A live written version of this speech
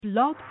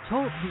Blog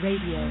Talk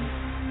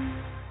Radio.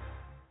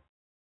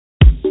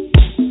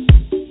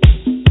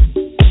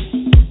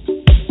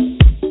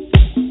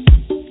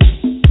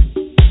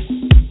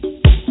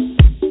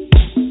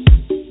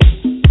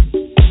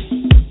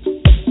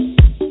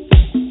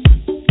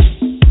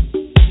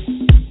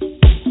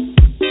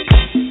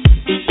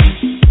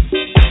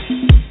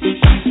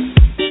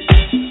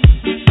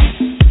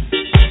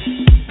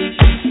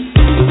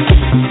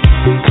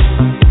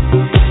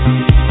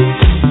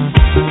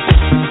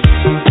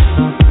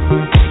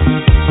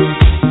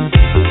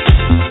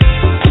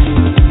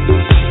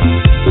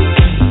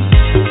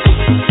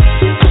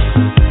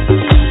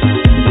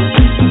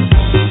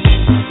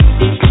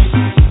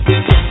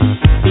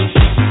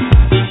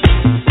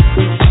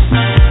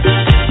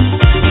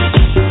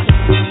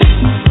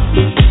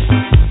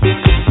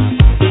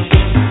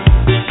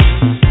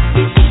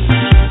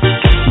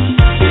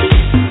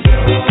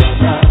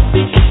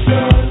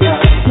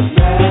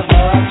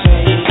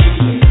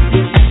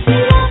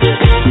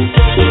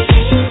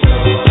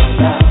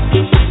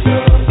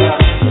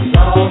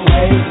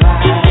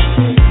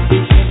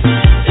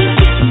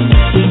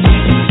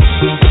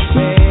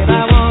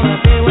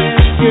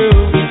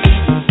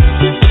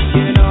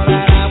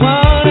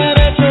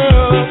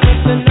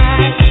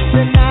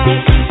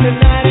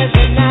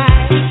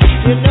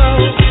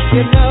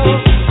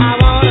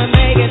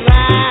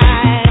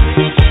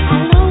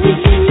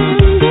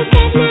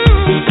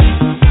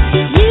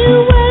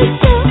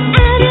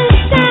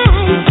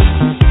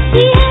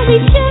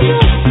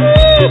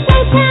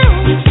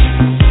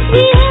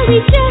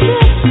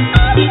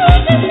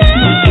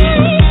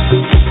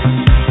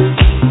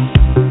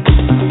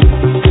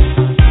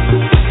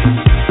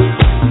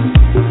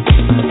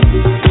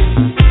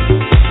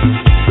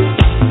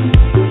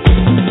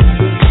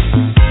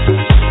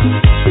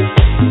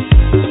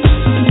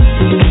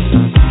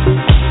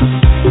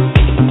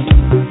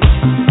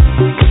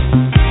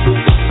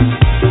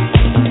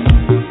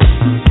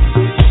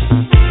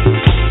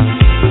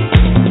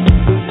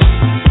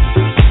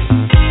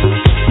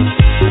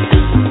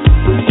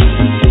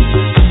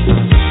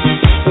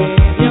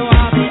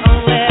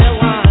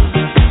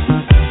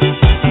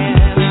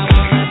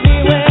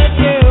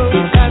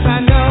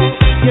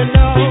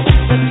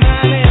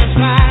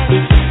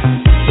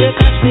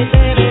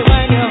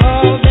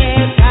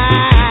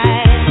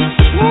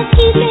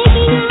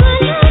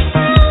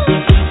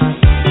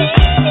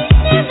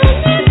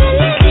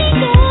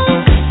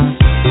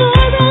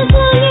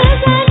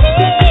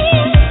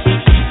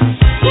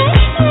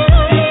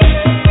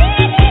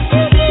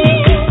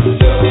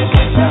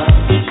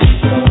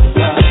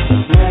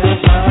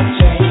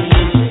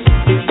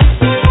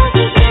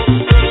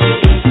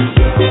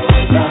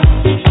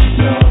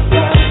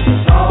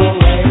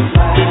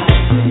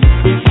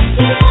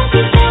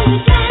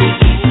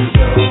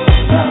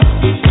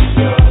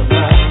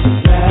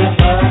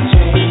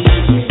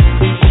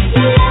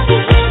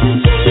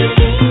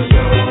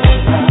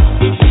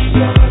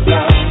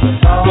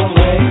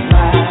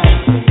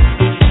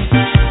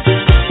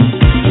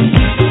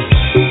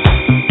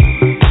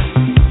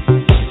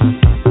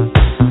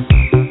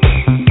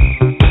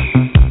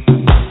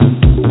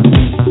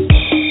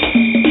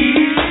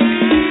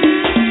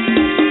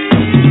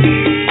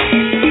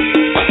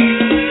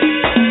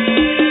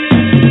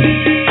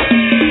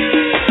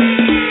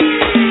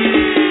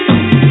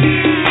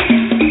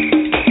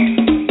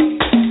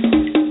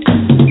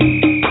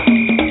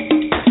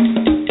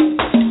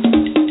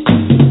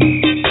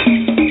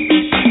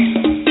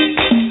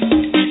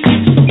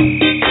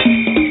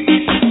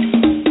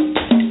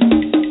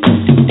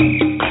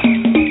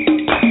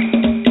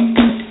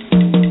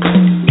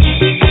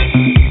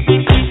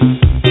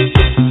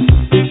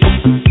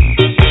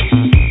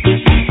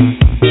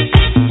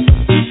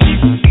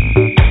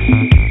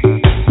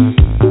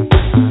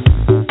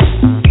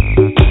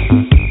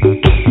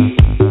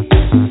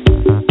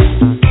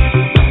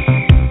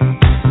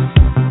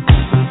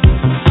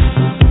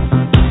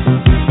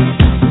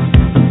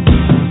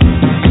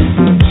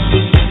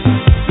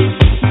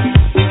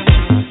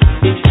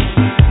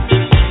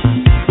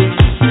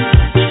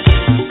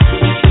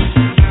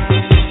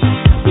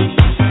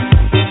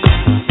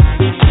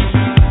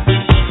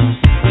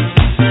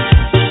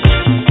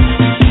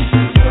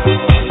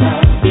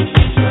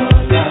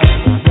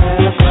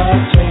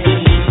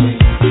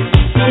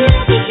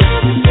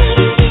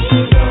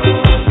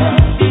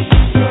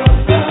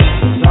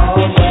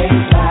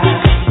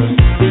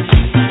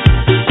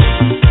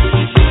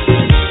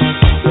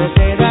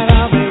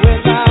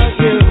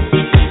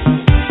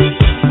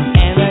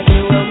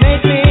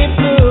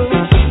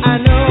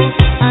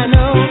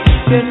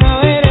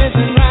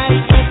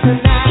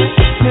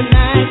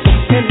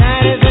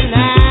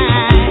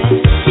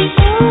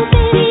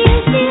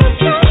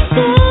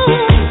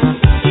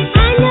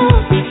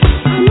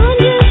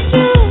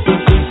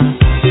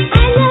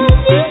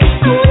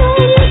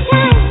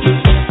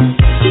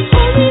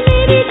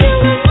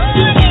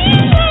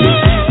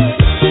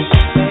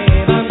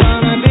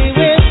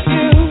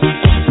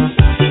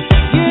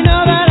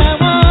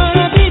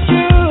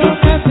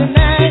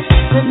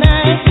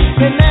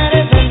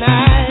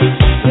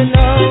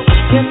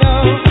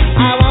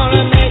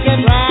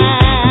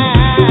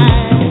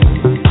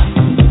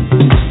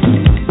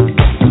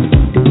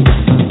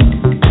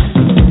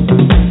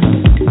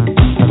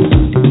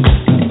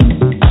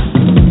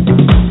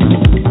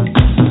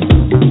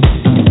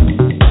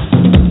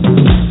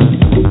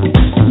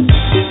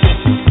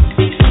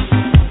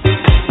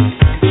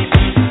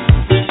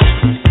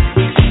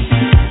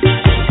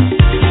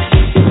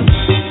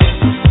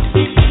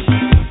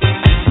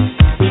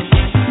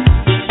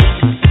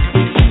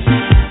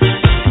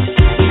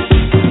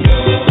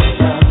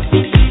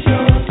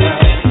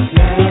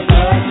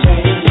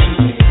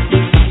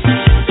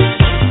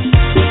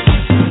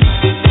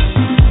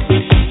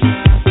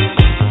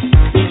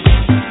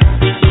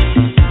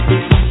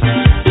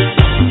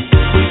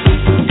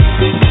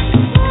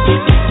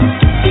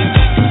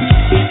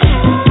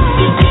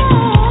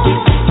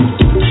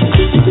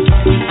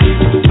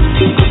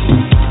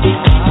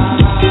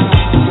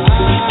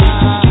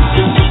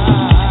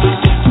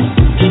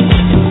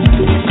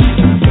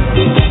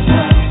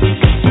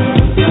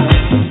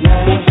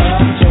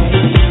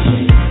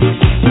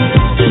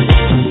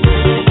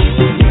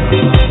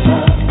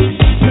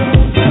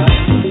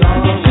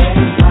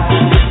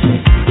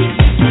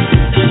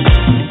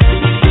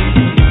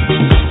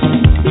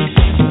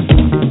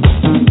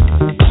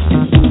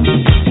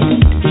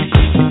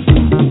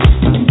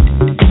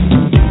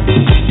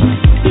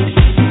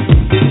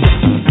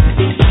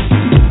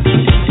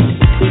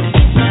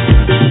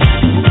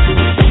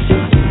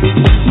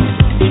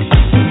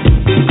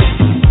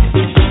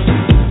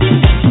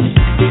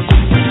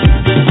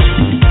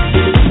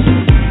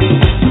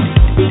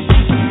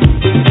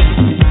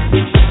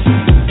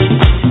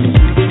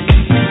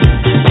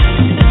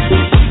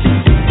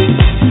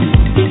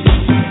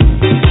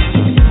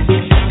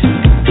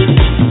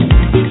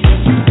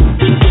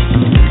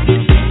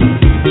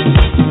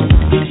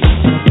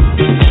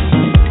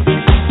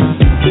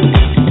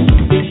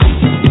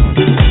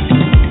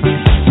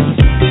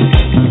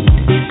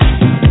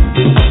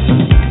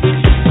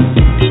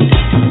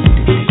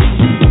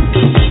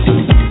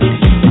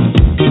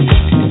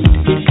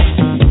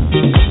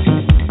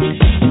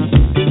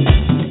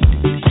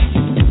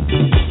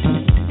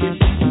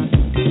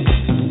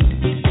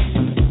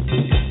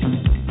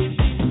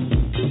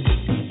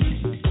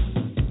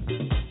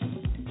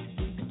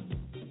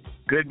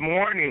 Good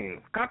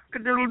morning.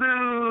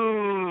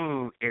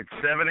 Cock-a-doodle-doo. It's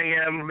 7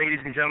 a.m., ladies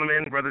and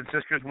gentlemen, brothers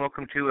and sisters.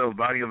 Welcome to El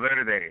Barrio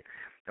Verde,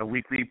 a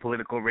weekly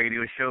political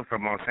radio show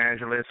from Los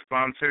Angeles,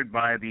 sponsored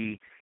by the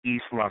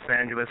East Los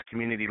Angeles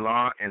Community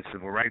Law and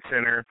Civil Rights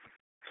Center,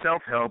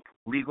 self-help,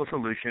 legal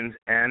solutions,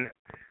 and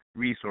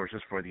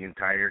resources for the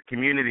entire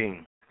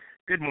community.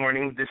 Good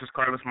morning. This is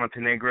Carlos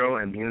Montenegro,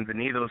 and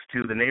bienvenidos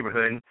to the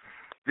neighborhood.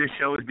 This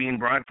show is being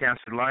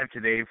broadcasted live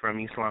today from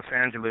East Los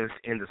Angeles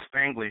in the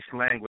Spanglish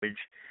language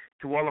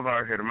to all of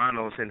our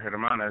hermanos and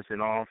hermanas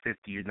in all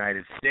 50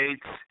 United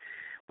States.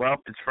 Well,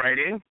 it's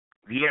Friday,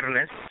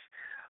 Viernes.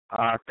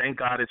 Thank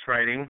God it's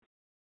Friday.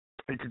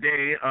 And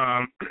today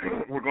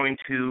we're going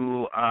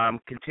to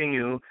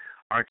continue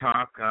our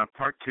talk,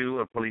 part two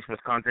of police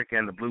misconduct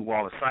and the blue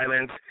wall of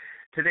silence.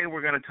 Today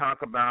we're going to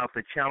talk about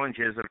the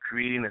challenges of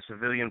creating a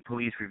civilian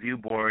police review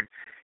board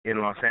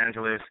in Los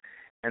Angeles.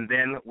 And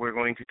then we're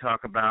going to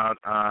talk about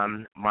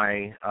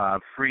my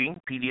free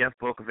PDF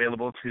book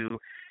available to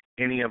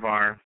any of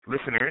our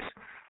listeners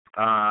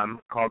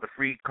called the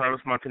Free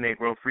Carlos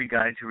Montenegro Free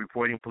Guide to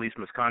Reporting Police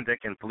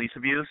Misconduct and Police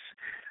Abuse.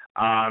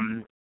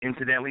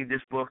 Incidentally,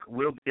 this book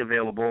will be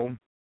available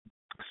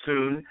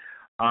soon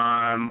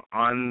online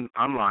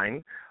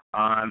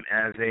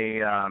as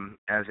a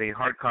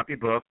hard copy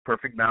book,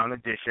 perfect bound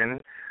edition.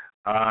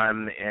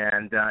 And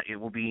it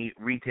will be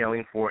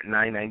retailing for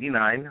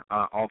 $9.99.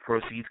 All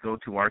proceeds go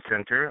to our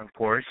center, of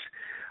course,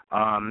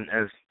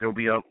 as there will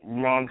be a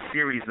long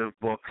series of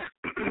books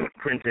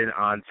printed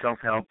on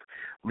self-help,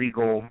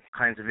 legal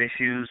kinds of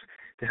issues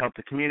to help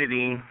the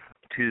community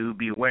to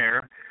be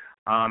aware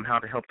how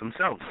to help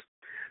themselves.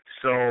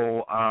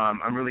 So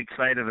I'm really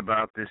excited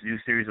about this new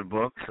series of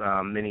books.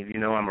 Many of you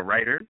know I'm a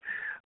writer,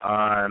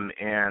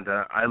 and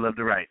I love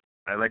to write.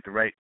 I like to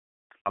write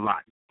a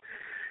lot.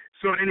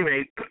 So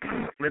anyway,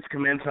 let's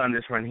commence on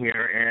this one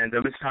here, and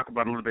let's talk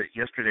about a little bit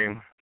yesterday.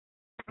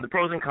 The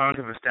pros and cons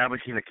of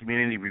establishing a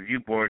community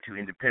review board to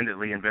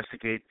independently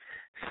investigate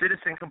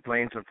citizen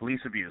complaints of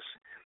police abuse,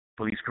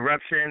 police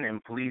corruption,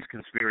 and police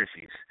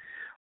conspiracies.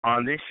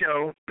 On this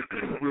show,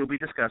 we will be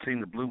discussing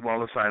the blue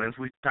wall of silence.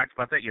 We talked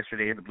about that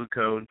yesterday, the blue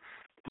code,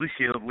 blue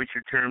shield, which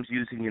are terms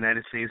used in the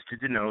United States to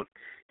denote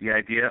the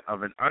idea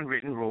of an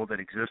unwritten rule that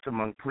exists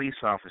among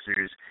police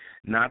officers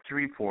not to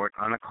report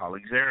on a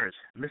colleague's errors,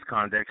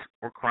 misconducts,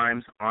 or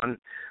crimes on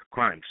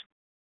crimes.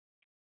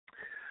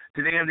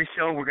 Today on this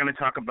show, we're going to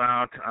talk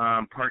about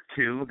part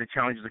two, the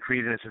challenges of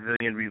creating a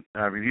civilian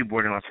review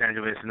board in Los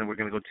Angeles, and then we're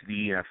going to go to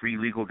the free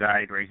legal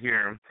guide right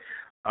here.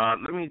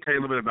 Let me tell you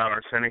a little bit about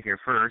our center here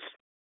first.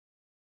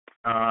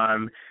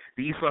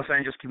 The East Los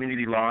Angeles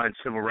Community Law and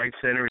Civil Rights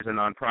Center is a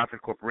nonprofit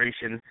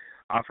corporation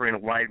offering a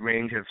wide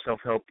range of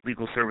self-help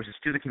legal services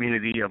to the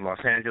community of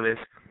Los Angeles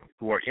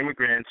who are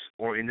immigrants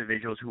or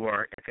individuals who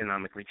are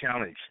economically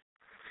challenged.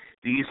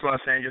 The East Los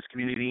Angeles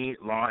Community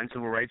Law and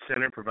Civil Rights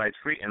Center provides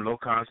free and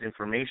low-cost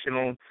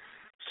informational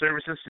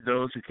services to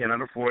those who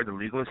cannot afford the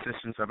legal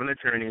assistance of an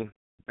attorney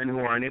and who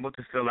are unable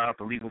to fill out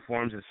the legal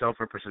forms in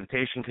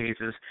self-representation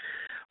cases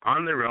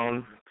on their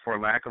own for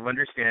lack of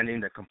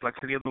understanding the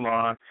complexity of the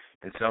law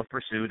and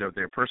self-pursuit of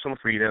their personal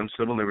freedom,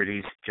 civil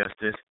liberties,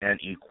 justice, and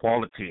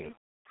equality.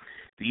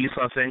 The East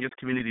Los Angeles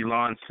Community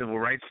Law and Civil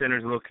Rights Center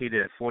is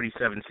located at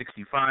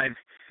 4765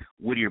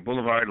 Whittier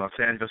Boulevard, Los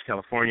Angeles,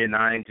 California,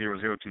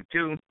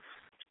 90022.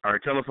 Our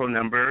telephone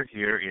number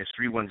here is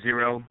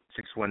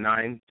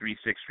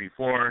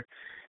 310-619-3634,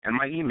 and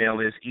my email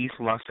is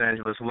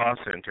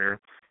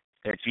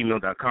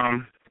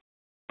eastlosangeleslawcenter@gmail.com,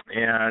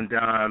 and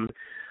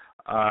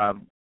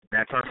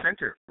that's our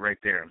center right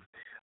there.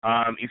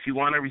 If you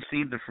want to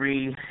receive the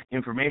free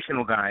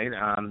informational guide,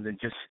 then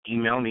just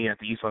email me at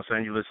the East Los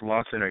Angeles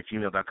Law Center at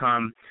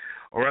gmail.com,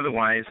 or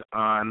otherwise,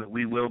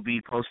 we will be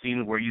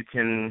posting where you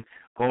can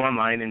go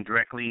online and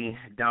directly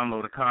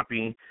download a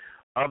copy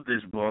of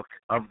this book,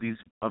 of this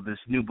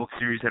new book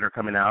series that are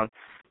coming out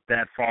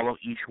that follow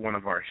each one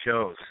of our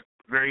shows.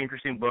 Very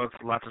interesting books,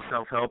 lots of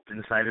self-help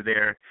inside of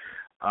there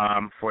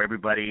for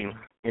everybody,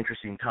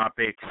 interesting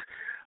topics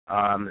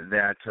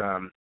that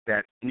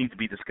need to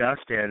be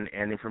discussed and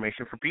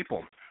information for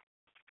people.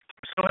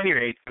 So at any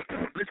rate,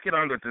 let's get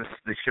on with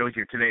this show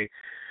here today.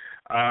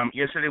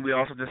 Yesterday we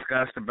also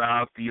discussed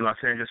about the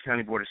Los Angeles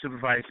County Board of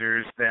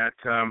Supervisors that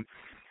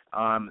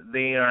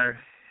they are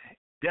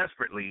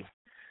desperately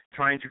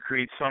trying to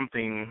create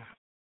something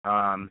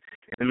in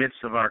the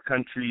midst of our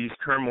country's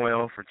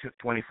turmoil for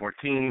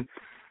 2014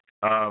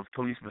 of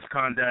police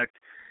misconduct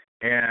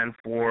and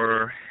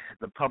for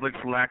the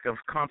public's lack of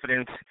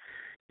confidence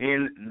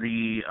in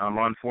the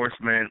law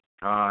enforcement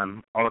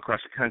all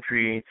across the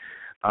country,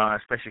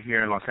 especially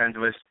here in Los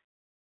Angeles.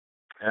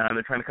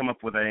 They're trying to come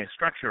up with a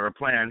structure or a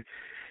plan,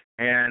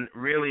 and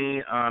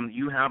really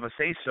you have a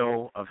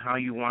say-so of how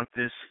you want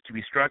this to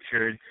be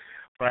structured,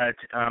 but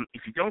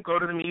if you don't go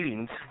to the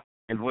meetings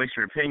and voice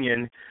your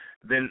opinion,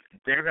 then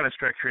they're going to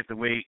structure it the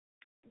way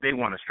they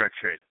want to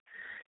structure it.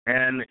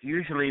 And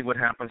usually what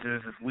happens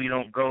is if we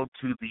don't go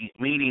to the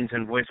meetings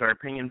and voice our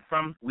opinion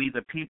from we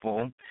the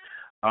people,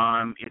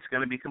 It's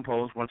going to be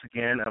composed, once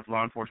again, of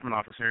law enforcement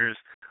officers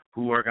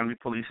who are going to be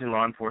policing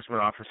law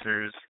enforcement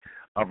officers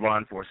of law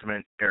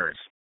enforcement errors.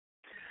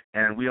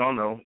 And we all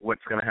know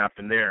what's going to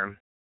happen there.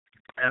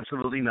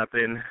 Absolutely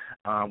nothing,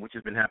 which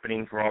has been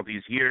happening for all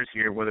these years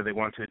here, whether they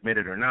want to admit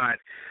it or not.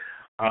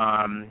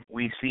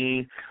 We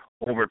see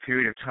over a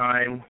period of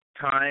time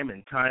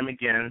and time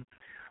again,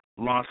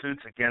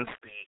 lawsuits against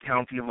the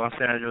County of Los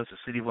Angeles, the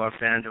City of Los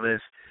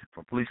Angeles,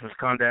 for police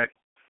misconduct,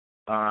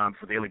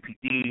 for the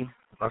LAPD,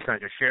 Los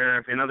Angeles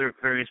Sheriff, and other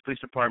various police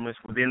departments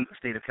within the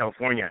state of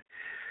California.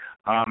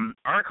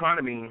 Our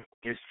economy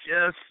is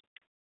just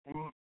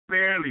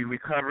barely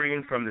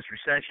recovering from this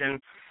recession,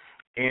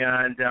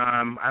 and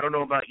I don't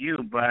know about you,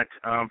 but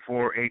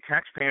for a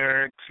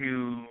taxpayer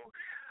to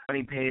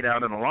money paid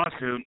out in a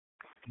lawsuit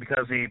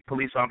because a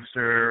police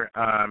officer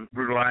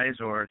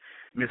brutalized or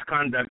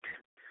misconduct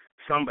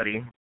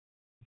somebody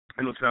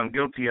and was found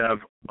guilty of,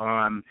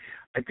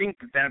 I think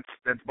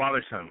that's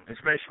bothersome,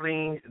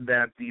 especially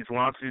that these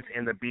lawsuits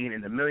end up being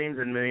in the millions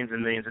and millions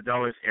and millions of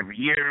dollars every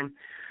year.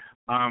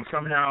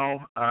 Somehow,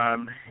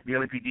 the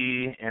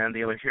LAPD and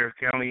the LA Sheriff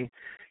County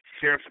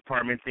Sheriff's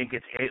Department think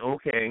it's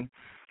A-OK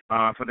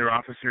for their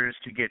officers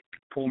to get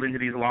pulled into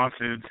these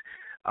lawsuits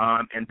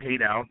and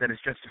paid out, that is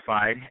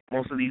justified.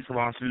 Most of these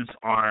lawsuits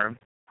are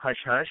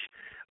hush-hush.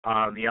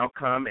 The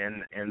outcome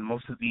and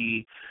most of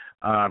the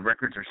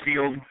records are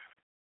sealed,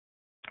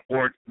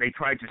 or they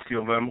try to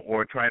seal them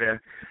or try to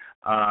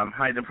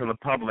hide them from the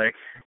public.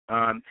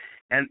 And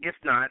if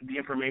not, the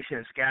information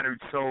is scattered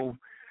so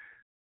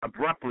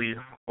abruptly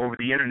over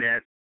the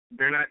Internet,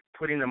 they're not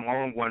putting them all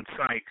on one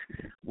site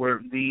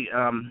where the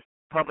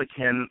public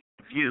can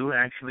view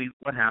actually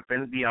what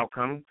happened, the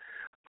outcome.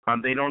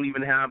 They don't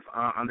even have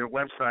on their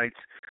websites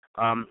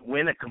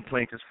when a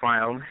complaint is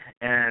filed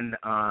and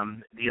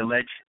the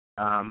alleged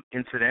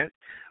incident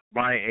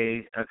by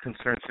a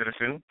concerned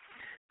citizen,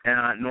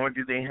 nor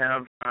do they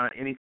have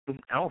anything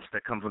else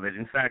that comes with it.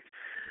 In fact,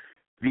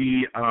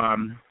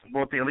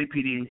 both the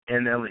LAPD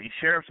and the LA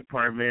Sheriff's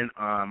Department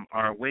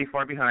are way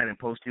far behind in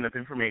posting up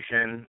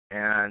information,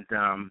 and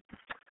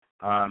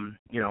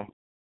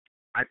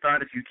I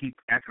thought if you keep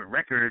accurate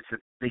records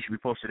that they should be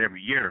posted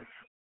every year.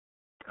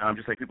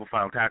 Just like people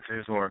file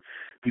taxes, or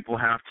people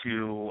have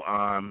to,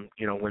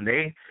 when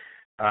they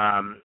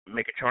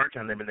make a charge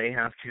on them and they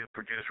have to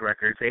produce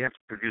records, they have to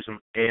produce them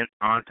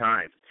on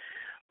time.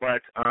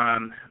 But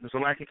there's a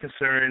lack of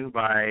concern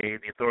by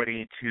the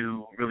authority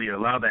to really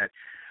allow that,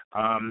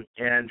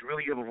 and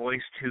really give a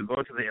voice to go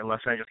to the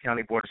Los Angeles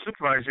County Board of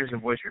Supervisors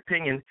and voice your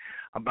opinion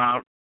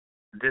about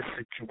this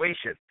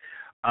situation.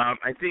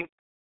 I think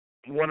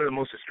one of the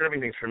most disturbing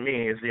things for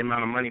me is the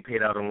amount of money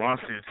paid out in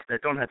lawsuits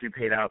that don't have to be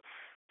paid out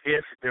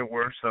if there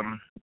were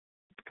some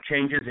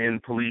changes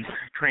in police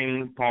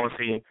training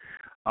policy,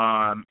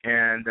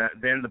 and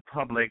then the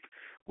public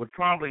would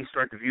probably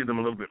start to view them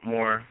a little bit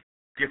more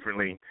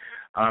differently.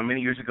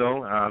 Many years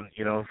ago,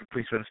 if a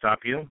policeman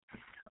stopped you,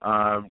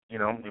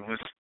 it was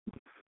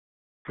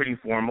pretty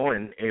formal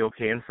and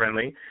A-OK and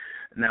friendly.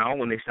 Now,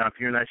 when they stop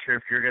you, you're not sure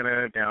if you're going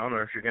to down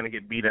or if you're going to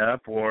get beat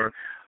up or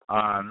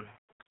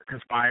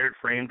conspired,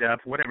 framed up,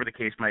 whatever the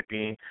case might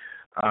be.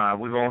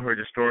 We've all heard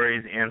the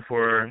stories, and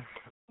for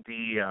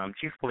the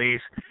chief of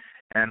police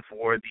and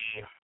for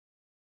the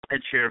head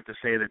sheriff to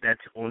say that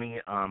that's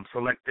only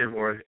selective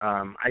or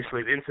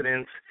isolated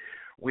incidents,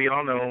 we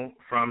all know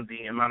from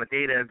the amount of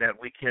data that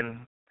we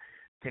can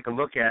take a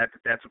look at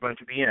that that's a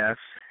bunch of BS,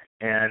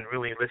 and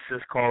really let's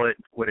just call it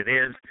what it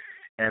is,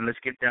 and let's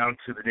get down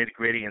to the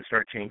nitty-gritty and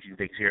start changing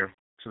things here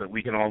so that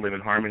we can all live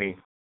in harmony.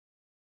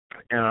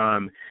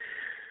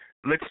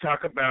 Let's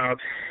talk about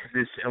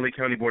this LA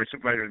County Board of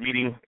Supervisors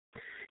meeting.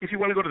 If you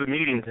want to go to the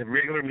meetings, the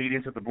regular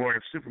meetings of the Board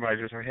of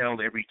Supervisors are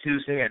held every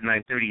Tuesday at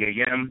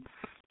 9:30 a.m.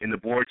 in the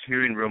Board's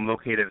hearing room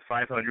located at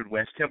 500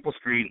 West Temple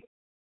Street,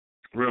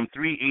 room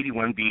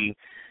 381B,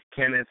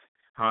 Kenneth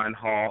Hahn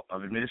Hall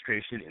of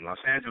Administration in Los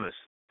Angeles.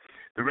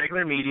 The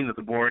regular meeting of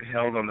the Board,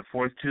 held on the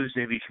fourth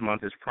Tuesday of each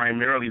month, is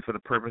primarily for the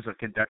purpose of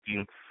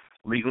conducting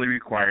legally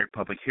required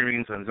public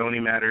hearings on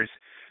zoning matters,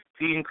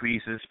 fee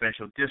increases,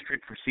 special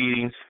district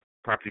proceedings,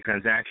 property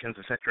transactions,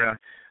 etc.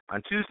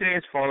 On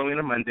Tuesdays following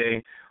a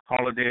Monday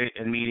holiday,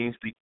 and meetings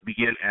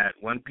begin at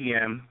 1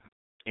 p.m.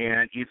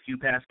 And if you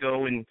pass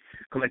go and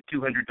collect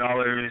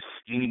 $200,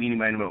 eeny, meeny,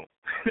 miny, mo.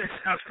 That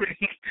sounds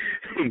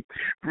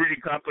pretty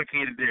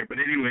complicated there. But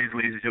anyways,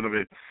 ladies and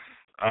gentlemen,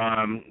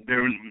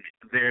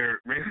 their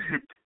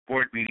regular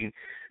board meeting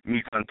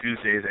meets on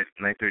Tuesdays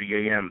at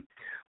 9:30 a.m.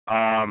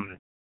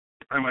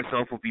 I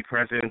myself will be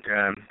present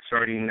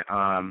starting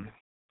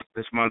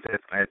this month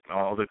at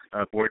all the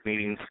board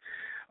meetings.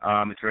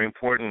 It's very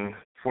important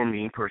for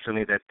me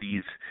personally that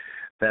the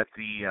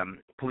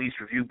police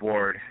review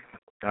board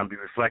be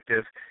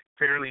reflective,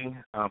 fairly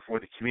for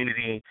the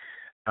community,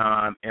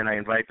 and I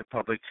invite the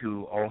public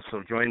to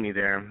also join me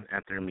there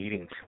at their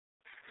meetings.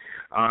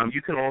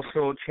 You can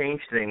also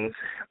change things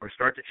or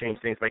start to change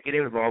things by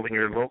getting involved in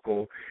your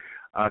local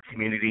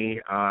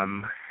community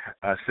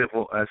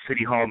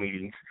city hall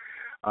meetings,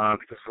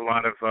 because a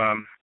lot of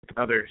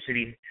other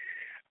city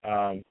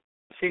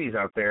cities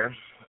out there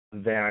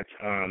that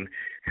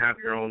have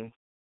your own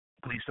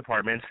police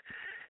departments,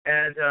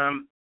 and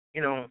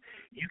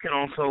you can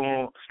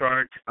also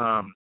start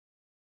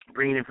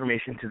bringing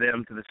information to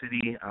them, to the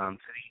city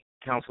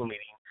council meeting,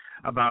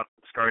 about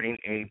starting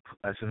a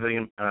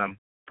civilian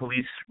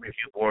police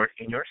review board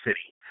in your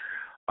city.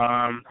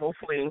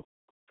 Hopefully,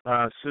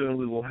 soon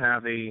we will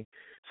have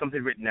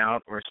something written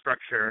out, or a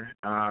structure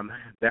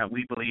that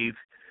we believe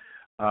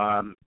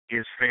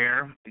is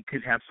fair. It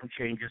could have some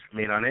changes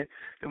made on it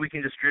that we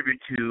can distribute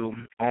to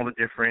all the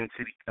different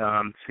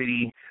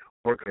city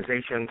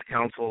organizations,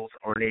 councils,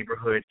 or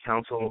neighborhood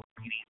council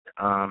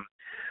meeting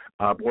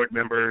board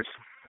members,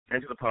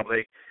 and to the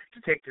public,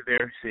 to take to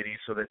their cities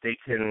so that they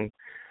can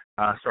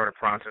start a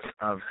process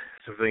of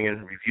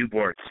civilian review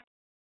boards.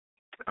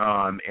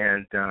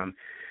 And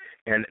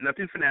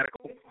nothing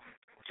fanatical,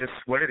 just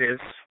what it is.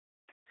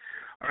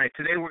 All right,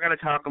 today we're going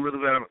to talk a little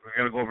bit. We're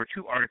going to go over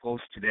 2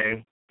 articles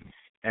today,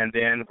 and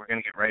then we're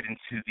going to get right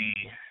into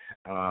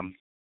the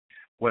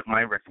what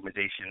my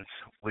recommendations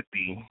would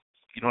be.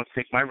 You don't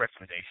take my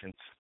recommendations,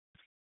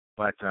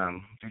 but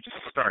they're just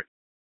a start.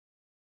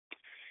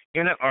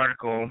 In an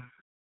article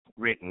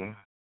written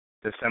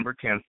December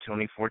 10th,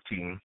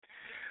 2014,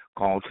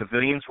 called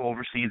 "Civilians Will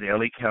Oversee the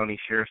LA County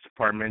Sheriff's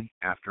Department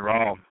After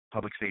All,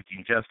 Public Safety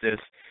and Justice,"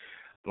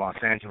 Los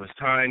Angeles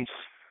Times,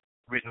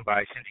 written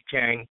by Cindy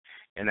Chang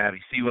and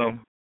Abby Sewell.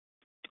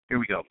 Here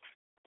we go.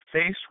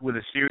 Faced with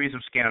a series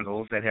of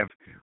scandals that have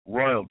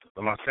roiled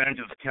the Los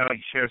Angeles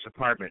County Sheriff's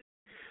Department,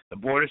 the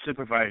Board of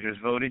Supervisors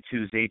voted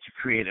Tuesday to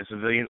create a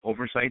civilian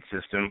oversight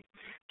system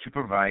to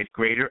provide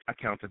greater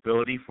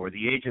accountability for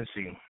the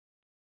agency.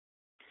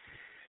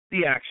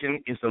 The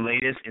action is the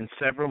latest in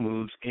several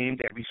moves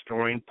aimed at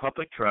restoring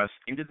public trust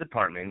in the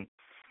department,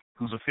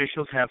 whose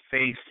officials have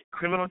faced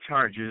criminal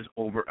charges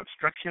over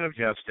obstruction of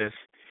justice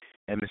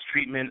and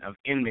mistreatment of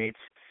inmates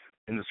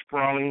in the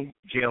sprawling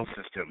jail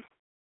system.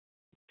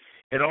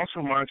 It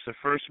also marks the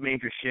first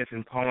major shift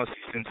in policy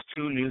since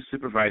 2 new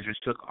supervisors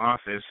took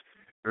office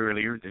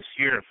earlier this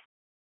year.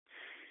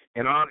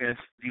 In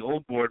August, the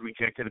old board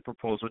rejected a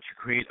proposal to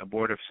create a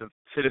board of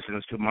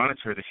citizens to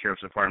monitor the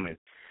Sheriff's Department,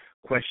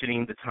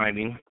 questioning the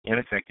timing and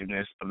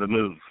effectiveness of the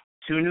move.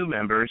 2 new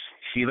members,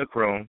 Sheila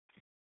Crow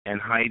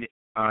and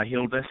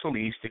Hilda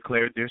Solis,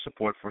 declared their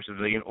support for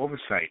civilian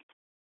oversight.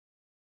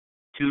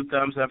 2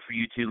 thumbs up for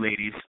you 2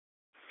 ladies,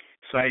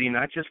 citing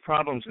not just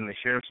problems in the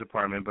Sheriff's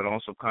Department, but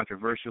also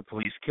controversial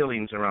police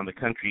killings around the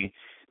country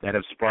that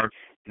have sparked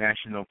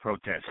national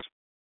protests.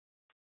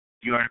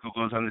 The article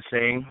goes on to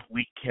say,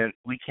 we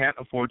can't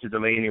afford to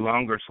delay any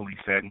longer, Solis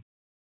said.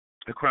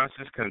 Across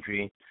this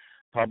country,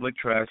 public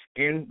trust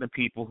in the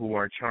people who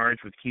are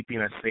charged with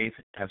keeping us safe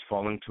has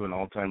fallen to an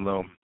all-time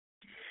low.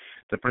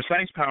 The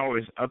precise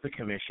powers of the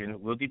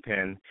commission will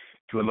depend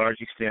to a large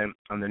extent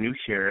on the new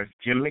sheriff,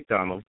 Jim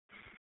McDonald,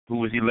 who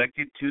was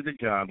elected to the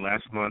job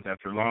last month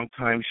after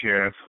longtime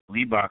Sheriff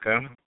Lee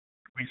Baca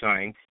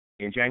resigned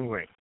in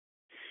January.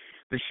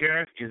 The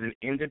sheriff is an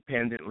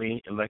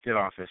independently elected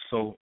office,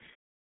 so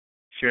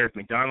Sheriff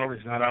McDonald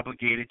is not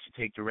obligated to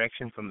take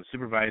direction from the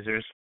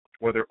supervisors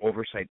or their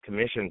oversight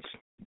commissions.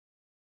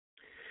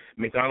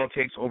 McDonald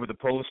takes over the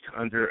post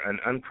under an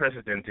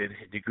unprecedented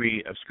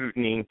degree of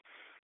scrutiny,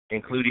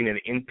 including an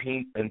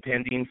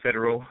impending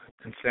federal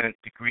consent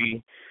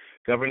decree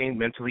governing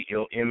mentally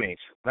ill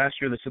inmates. Last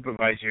year, the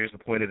supervisors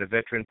appointed a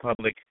veteran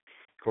public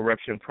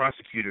corruption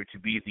prosecutor to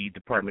be the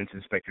department's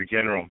inspector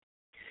general.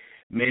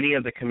 Many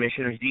of the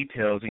commissioner's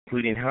details,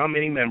 including how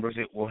many members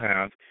it will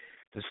have,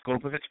 the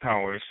scope of its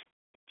powers,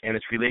 and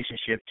its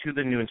relationship to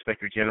the new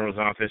inspector general's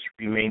office,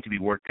 remain to be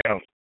worked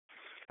out.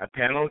 A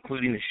panel,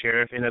 including the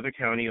sheriff and other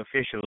county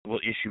officials, will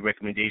issue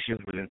recommendations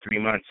within 3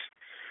 months.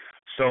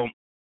 So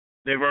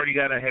they've already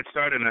got a head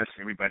start on us,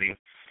 everybody.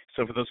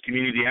 So for those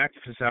community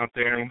activists out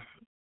there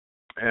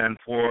and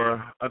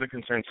for other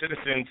concerned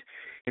citizens,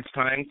 it's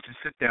time to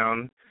sit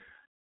down,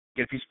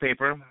 get a piece of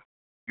paper,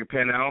 your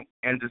pen out,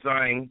 and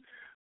design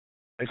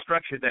a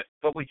structure that,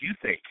 what would you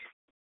think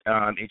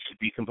it should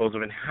be composed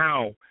of and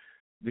how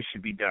this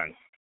should be done.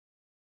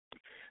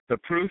 The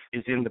proof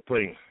is in the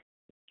pudding.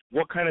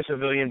 What kind of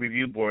civilian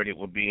review board it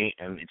will be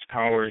and its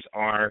powers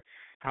are,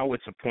 how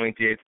it's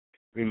appointed,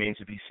 remains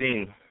to be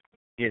seen.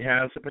 It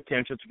has the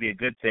potential to be a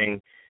good thing,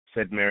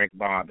 said Merrick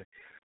Bobb,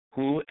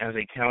 who, as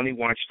a county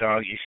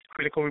watchdog, issued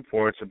critical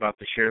reports about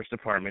the Sheriff's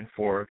Department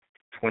for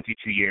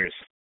 22 years.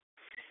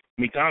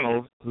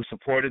 McDonald, who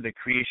supported the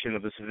creation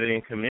of the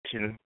Civilian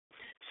Commission,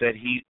 said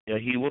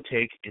he will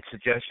take its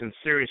suggestions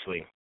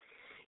seriously.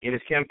 In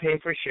his campaign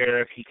for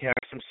sheriff, he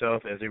cast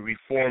himself as a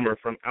reformer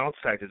from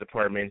outside the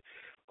department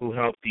who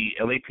helped the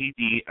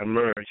LAPD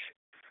emerge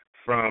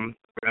from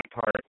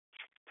Rampart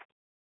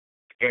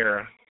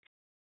era.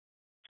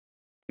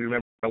 You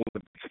remember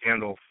the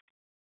scandal,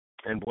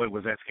 and boy,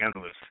 was that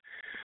scandalous,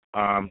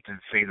 to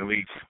say the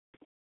least.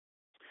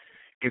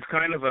 It's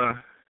kind of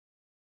a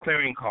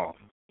clarion call,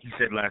 he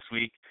said last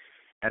week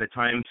at a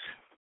Times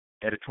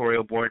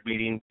editorial board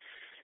meeting.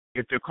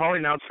 If they're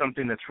calling out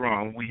something that's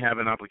wrong, we have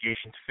an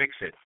obligation to fix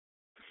it.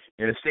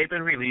 In a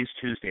statement released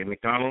Tuesday,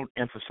 McDonald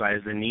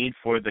emphasized the need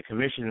for the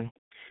commission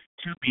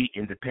to be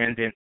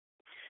independent.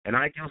 An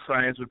ideal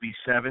size would be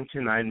 7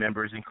 to 9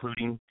 members,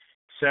 including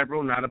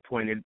several not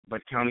appointed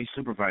but county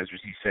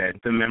supervisors, he said,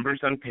 the members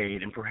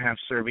unpaid and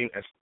perhaps serving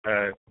a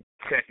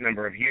set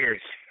number of years.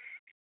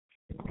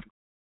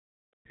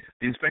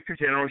 The Inspector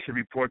General should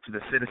report to the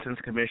Citizens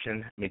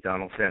Commission,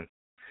 McDonald said.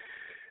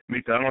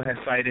 McDonald has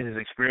cited his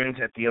experience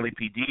at the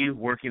LAPD,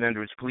 working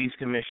under its police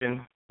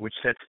commission, which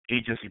sets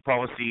agency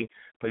policy,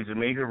 plays a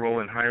major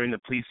role in hiring the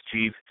police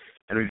chief,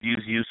 and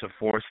reviews use of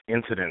force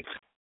incidents.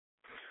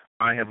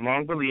 I have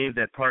long believed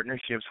that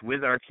partnerships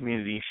with our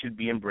community should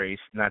be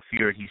embraced, not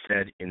feared, he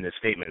said in this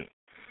statement.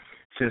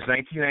 Since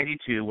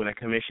 1992, when a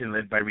commission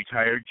led by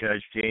retired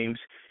Judge James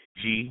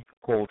G.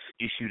 Colts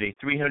issued a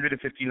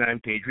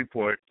 359-page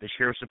report, the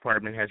Sheriff's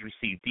Department has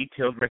received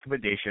detailed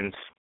recommendations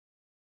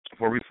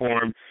for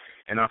reform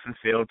and often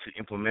failed to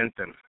implement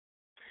them.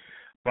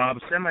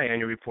 Bob's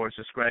semi-annual reports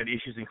describe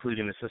issues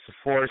including excessive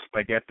force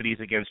by deputies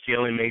against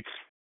jail inmates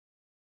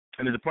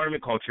and the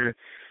department culture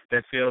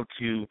that failed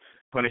to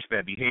punish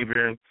bad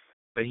behavior,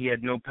 but he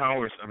had no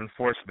powers of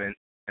enforcement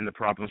and the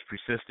problems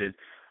persisted.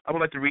 I would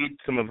like to read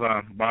some of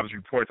Bob's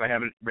reports. I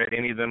haven't read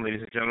any of them,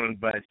 ladies and gentlemen,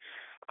 but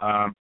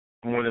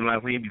more than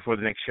likely before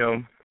the next show,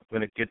 I'm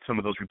going to get some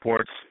of those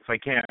reports if I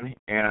can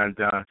and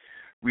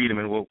read them,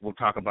 and we'll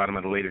talk about them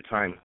at a later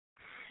time.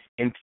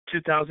 In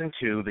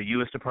 2002, the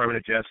U.S. Department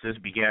of Justice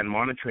began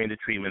monitoring the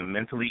treatment of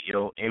mentally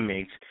ill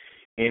inmates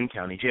in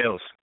county jails.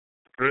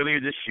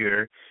 Earlier this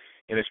year,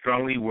 in a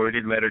strongly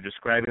worded letter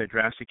describing a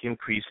drastic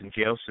increase in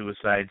jail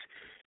suicides,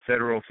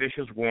 federal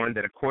officials warned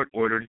that a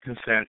court-ordered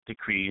consent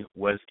decree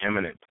was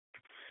imminent.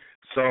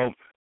 So,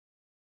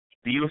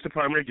 the U.S.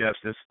 Department of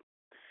Justice,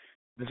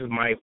 this is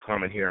my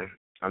comment here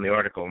on the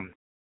article,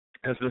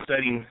 has been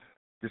studying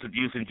this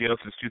abuse in jail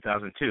since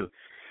 2002.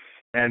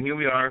 And here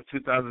we are,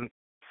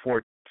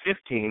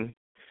 2015,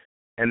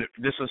 and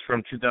this was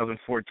from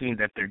 2014,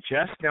 that they're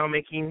just now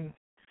making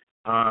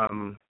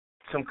some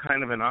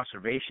kind of an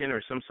observation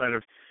or some sort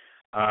of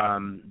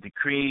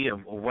decree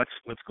of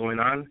what's going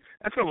on.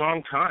 That's a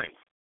long time.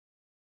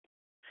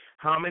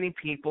 How many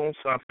people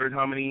suffered?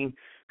 How many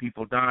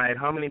people died?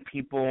 How many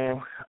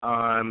people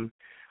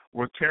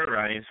were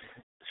terrorized,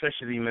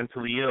 especially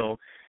mentally ill,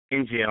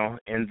 in jail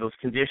in those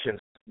conditions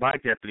by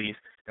deputies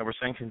that were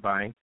sanctioned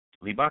by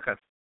Lee Baca?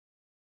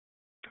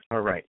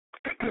 All right.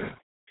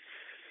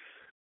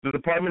 The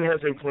department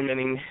has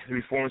implementing the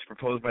reforms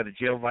proposed by the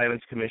Jail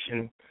Violence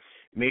Commission.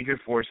 Major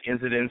force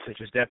incidents such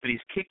as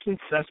deputies kicking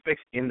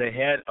suspects in the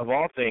head of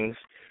all things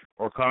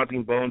or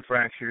causing bone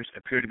fractures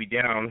appear to be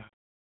down,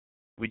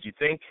 would you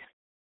think?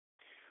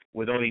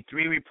 With only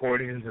 3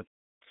 reported in the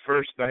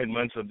first 9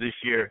 months of this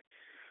year.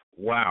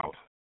 Wow.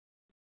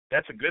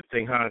 That's a good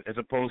thing, huh? As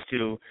opposed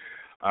to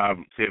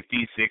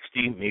 50,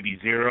 60, maybe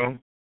 0.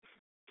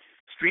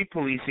 Street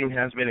policing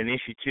has been an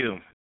issue too.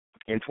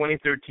 In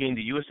 2013,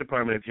 the U.S.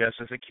 Department of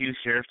Justice accused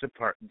sheriff's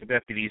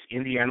deputies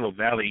in the Antelope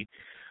Valley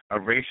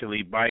of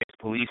racially biased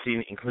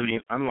policing,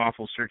 including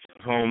unlawful search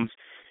of homes,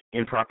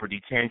 improper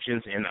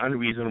detentions, and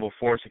unreasonable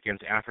force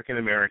against African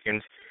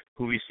Americans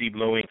who receive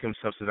low-income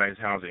subsidized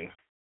housing.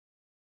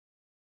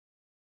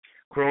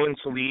 Crow and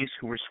Solis,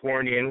 who were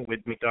sworn in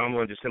with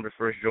McDonald on December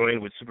 1st,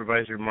 joined with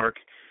Supervisor Mark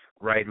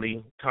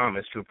Ridley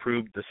Thomas to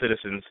approve the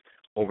Citizens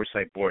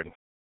Oversight Board.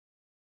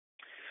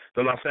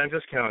 The Los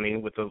Angeles County,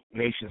 with the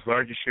nation's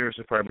largest sheriff's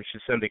department,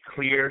 should send a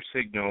clear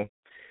signal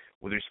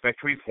with respect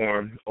to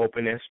reform,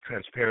 openness,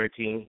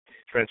 transparency,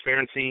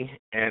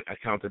 and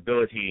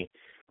accountability,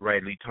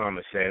 Ridley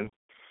Thomas said.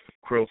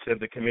 Crow said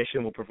the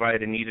commission will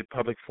provide a needed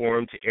public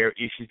forum to air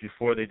issues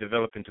before they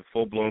develop into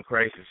full-blown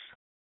crisis.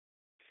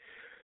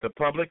 The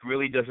public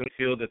really doesn't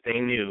feel that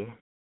they knew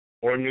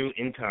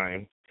in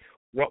time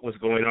what was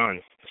going on,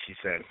 she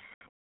said.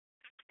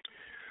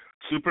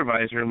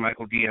 Supervisor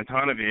Michael D.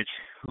 Antonovich,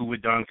 who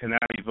with Don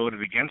Canali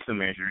voted against the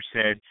measure,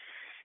 said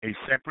a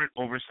separate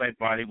oversight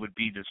body would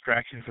be a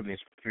distraction from the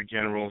Inspector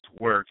General's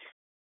work.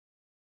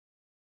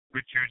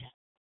 Richard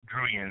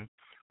Druyan,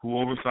 who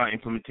oversaw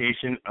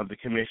implementation of the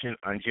Commission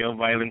on Jail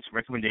Violence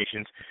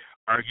recommendations,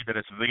 argued that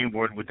a civilian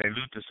board would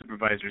dilute the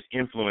supervisor's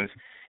influence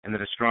and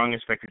that a strong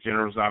Inspector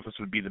General's office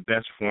would be the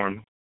best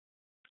form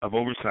of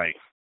oversight.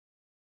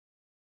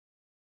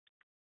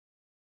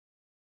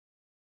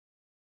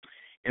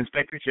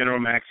 Inspector General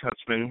Max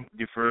Hutzman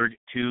deferred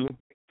to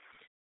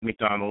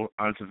McDonald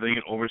on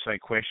civilian oversight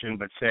question,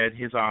 but said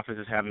his office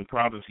is having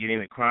problems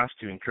getting across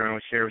to internal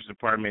Sheriff's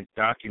Department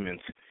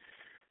documents.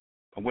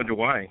 I wonder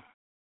why.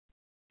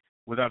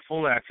 Without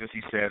full access,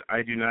 he said,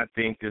 I do not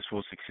think this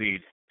will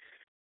succeed.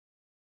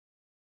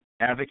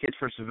 Advocates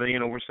for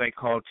civilian oversight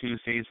called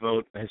Tuesday's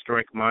vote a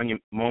historic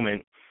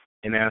moment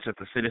and asked that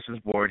the Citizens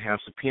Board have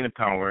subpoena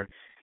power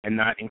and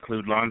not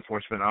include law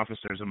enforcement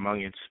officers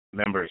among its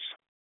members.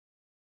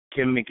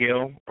 Kim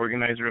McGill,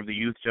 organizer of the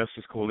Youth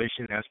Justice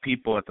Coalition, asked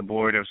people at the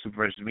Board of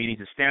Supervisors meeting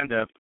to stand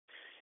up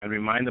and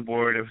remind the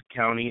Board of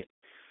County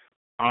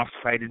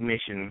off-site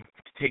admission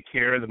to take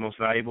care of the most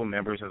valuable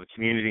members of the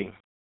community.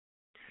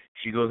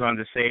 She goes on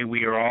to say,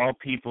 "We are all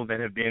people that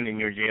have been in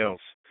your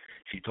jails,"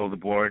 she told the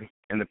board,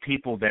 "and the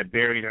people that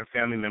buried our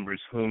family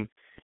members whom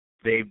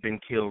they've been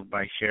killed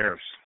by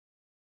sheriffs."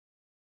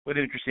 What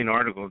an interesting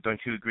article,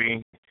 don't you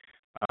agree?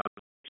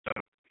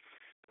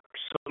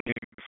 So many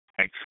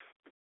facts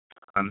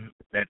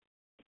that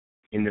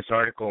in this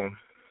article,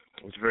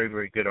 it was a very,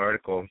 very good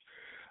article,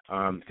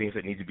 things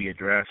that need to be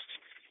addressed.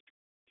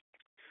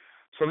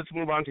 So let's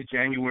move on to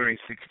January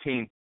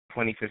 16,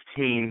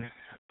 2015,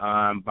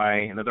 by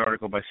another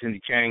article by Cindy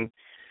Chang,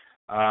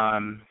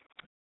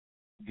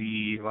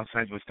 the Los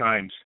Angeles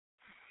Times.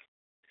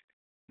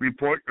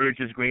 Report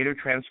urges greater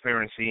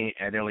transparency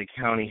at LA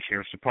County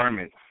Sheriff's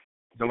Department.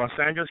 The Los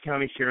Angeles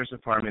County Sheriff's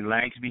Department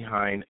lags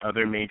behind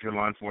other major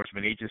law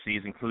enforcement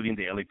agencies, including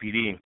the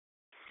LAPD,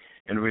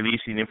 in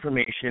releasing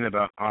information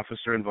about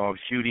officer-involved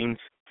shootings,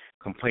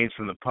 complaints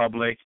from the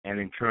public, and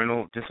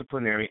internal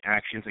disciplinary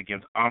actions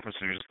against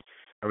officers,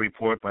 a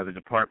report by the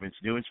department's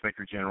new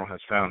Inspector General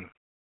has found.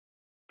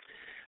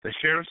 The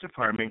Sheriff's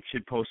Department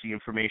should post the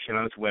information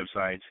on its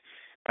websites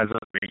as other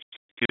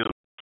agencies do.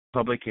 The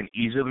public can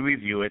easily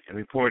review it and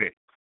report it,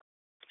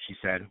 she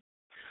said.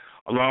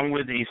 Along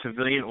with a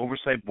civilian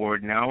oversight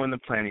board now in the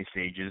planning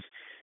stages,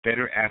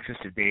 better access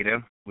to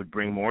data would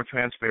bring more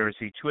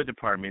transparency to a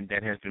department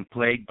that has been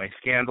plagued by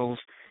scandals,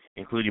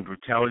 including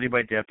brutality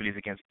by deputies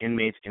against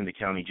inmates in the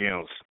county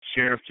jails.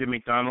 Sheriff Jim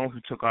McDonald, who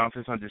took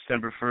office on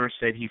December 1st,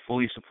 said he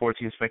fully supports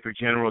the Inspector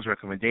General's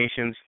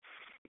recommendations,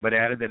 but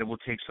added that it will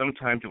take some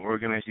time to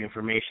organize the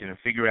information and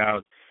figure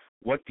out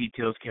what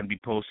details can be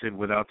posted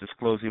without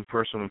disclosing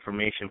personal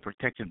information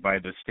protected by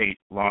the state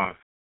law.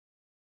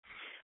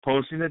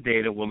 Posting the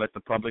data will let the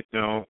public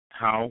know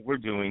how we're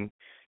doing,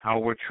 how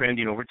we're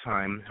trending over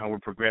time, how we're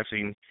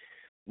progressing.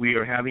 We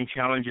are having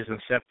challenges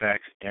and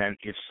setbacks, and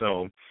if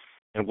so,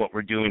 and what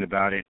we're doing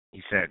about it,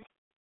 he said.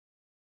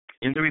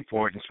 In the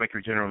report, Inspector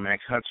General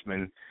Max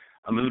Huntsman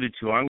alluded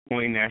to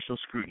ongoing national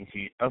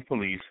scrutiny of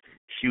police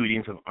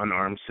shootings of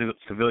unarmed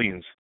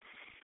civilians,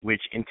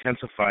 which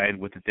intensified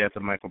with the death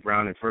of Michael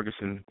Brown in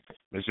Ferguson,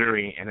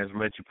 Missouri, and has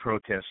led to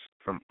protests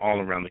from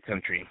all around the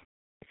country.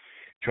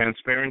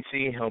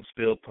 Transparency helps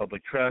build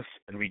public trust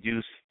and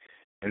reduce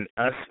an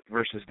us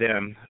versus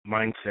them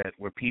mindset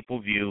where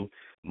people view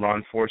law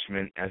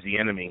enforcement as the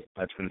enemy,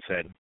 Huntsman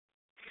said.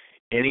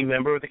 Any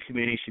member of the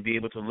community should be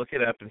able to look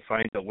it up and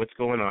find out what's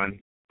going on,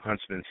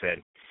 Huntsman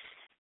said.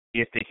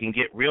 If they can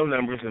get real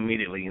numbers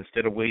immediately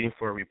instead of waiting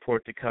for a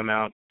report to come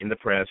out in the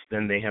press,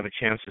 then they have a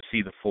chance to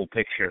see the full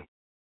picture.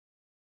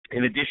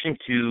 In addition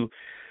to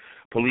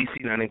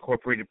policing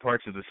unincorporated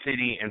parts of the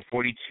city and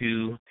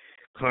 42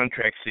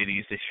 contract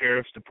cities, the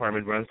Sheriff's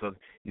Department runs the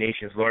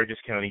nation's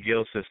largest county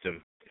jail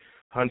system.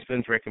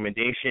 Huntsman's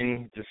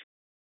recommendation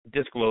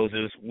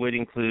discloses would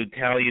include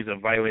tallies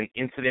of violent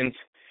incidents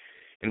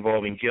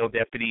involving jail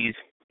deputies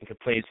and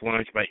complaints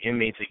launched by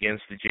inmates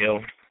against the jail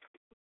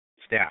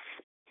staff.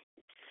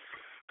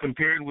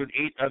 Compared with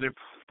 8 other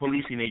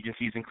policing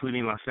agencies,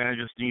 including Los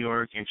Angeles, New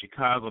York, and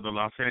Chicago, the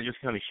Los Angeles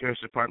County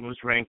Sheriff's Department was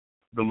ranked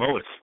the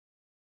lowest,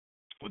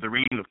 with a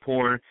rating of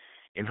poor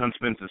in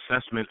Huntsman's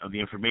assessment of the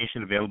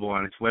information available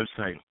on its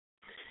website.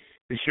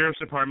 The Sheriff's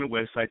Department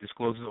website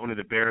discloses only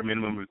the bare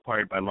minimum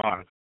required by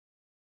law,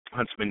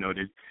 Huntsman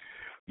noted.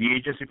 The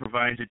agency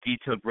provides a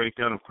detailed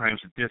breakdown of crime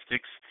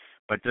statistics,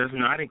 but does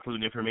not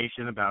include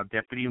information about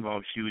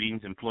deputy-involved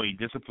shootings, employee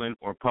discipline,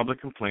 or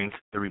public complaints,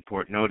 the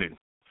report noted.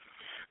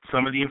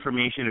 Some of the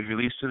information is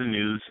released to the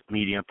news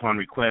media upon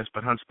request,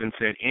 but Huntsman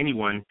said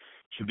anyone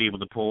should be able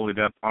to pull it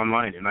up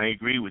online, and I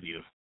agree with you,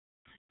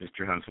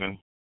 Mr. Huntsman.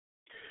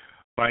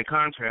 By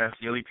contrast,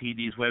 the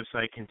LAPD's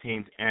website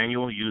contains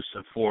annual use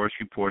of force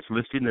reports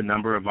listing the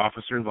number of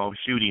officer-involved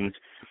shootings,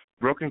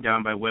 broken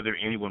down by whether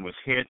anyone was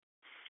hit,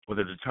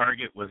 whether the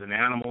target was an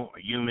animal or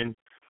human,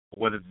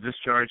 or whether the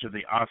discharge of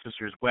the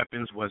officer's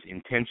weapons was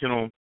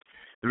intentional.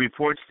 The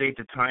reports state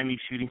the time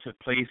each shooting took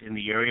place in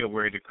the area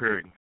where it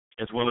occurred,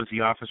 as well as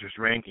the officer's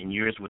rank and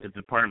years with the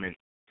department.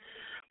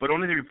 But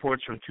only the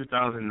reports from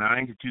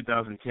 2009 to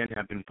 2010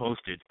 have been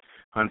posted,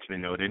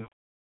 Huntsman noted.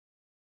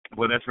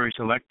 Well, that's very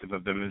selective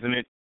of them, isn't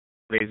it,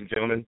 ladies and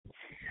gentlemen?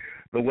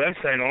 The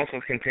website also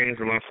contains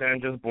the Los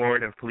Angeles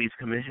Board of Police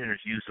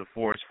Commissioners' use of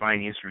force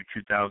findings through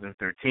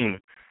 2013,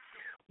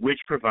 which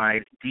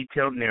provide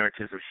detailed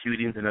narratives of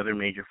shootings and other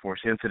major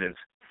force incidents.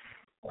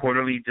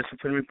 Quarterly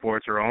discipline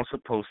reports are also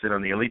posted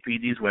on the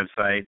LAPD's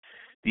website.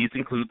 These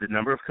include the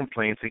number of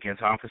complaints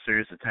against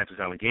officers, the types of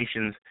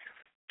allegations,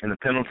 and the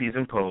penalties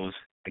imposed.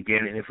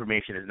 Again,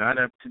 information is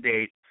not up to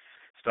date,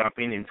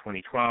 stopping in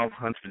 2012,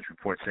 Huntsman's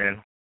report said.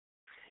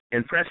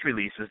 In press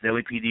releases, the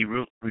LAPD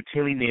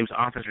routinely names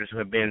officers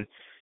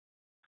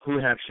who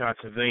have shot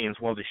civilians,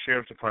 while the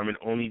Sheriff's Department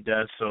only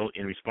does so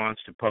in response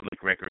to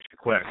public records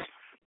requests.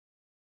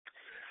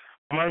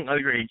 Among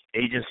other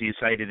agencies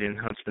cited in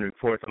Huntsman's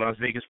report, the Las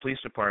Vegas Police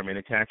Department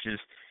attaches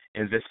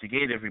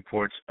investigative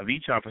reports of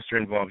each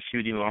officer-involved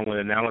shooting along with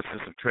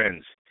analysis of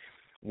trends.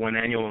 One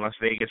annual Las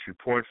Vegas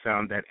report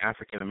found that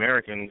African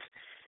Americans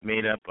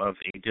made up of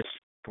a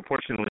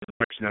disproportionately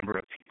large number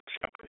of people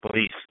shot by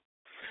police.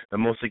 The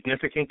most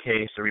significant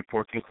case, the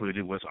report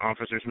concluded, was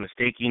officers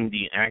mistaking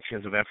the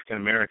actions of African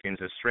Americans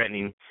as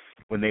threatening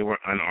when they were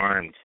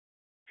unarmed.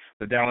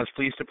 The Dallas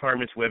Police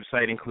Department's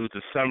website includes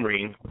a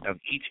summary of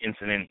each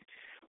incident,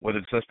 whether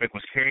the suspect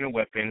was carrying a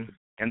weapon,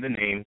 and the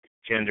name,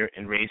 gender,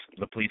 and race of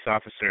the police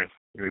officer,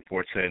 the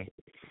report said.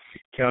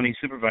 County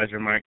Supervisor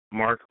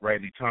Mark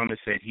Riley Thomas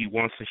said he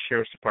wants the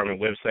Sheriff's Department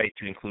website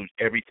to include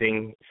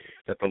everything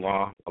that the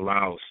law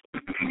allows.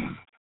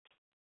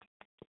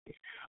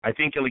 I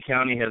think LA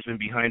County has been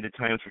behind the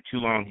times for too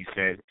long, he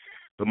said.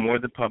 The more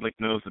the public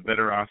knows, the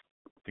better off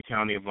the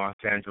County of Los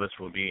Angeles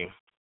will be.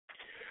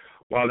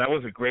 Wow,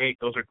 those are great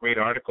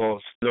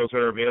articles. Those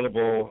are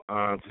available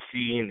to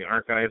see in the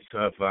archives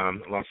of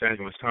Los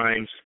Angeles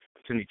Times.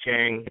 Cindy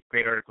Chang,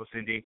 great article,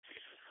 Cindy.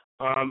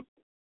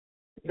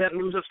 That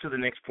moves us to the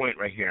next point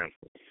right here.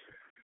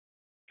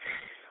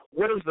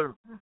 What is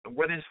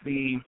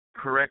the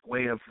correct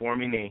way of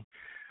forming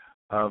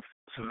a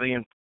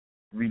civilian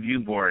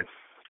review board?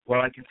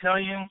 Well, I can tell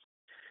you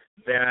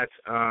that,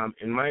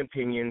 in my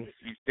opinion,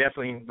 you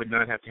definitely would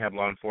not have to have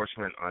law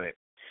enforcement on it.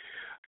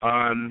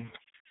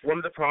 One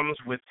of the problems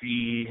with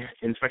the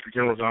Inspector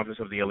General's Office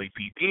of the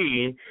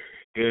LAPD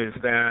is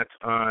that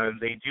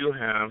they do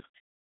have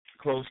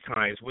close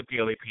ties with the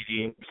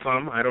LAPD.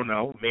 Some, I don't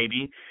know,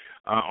 maybe,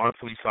 are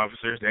police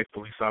officers,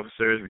 ex-police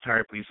officers,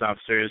 retired police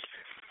officers,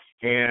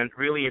 and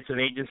really it's an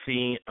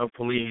agency of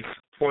police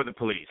for the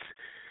police.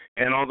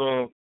 And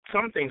although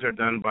some things are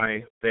done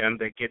by them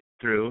that get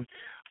through,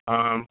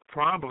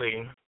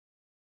 probably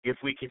if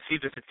we could see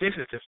the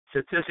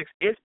statistics,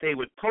 if they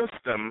would post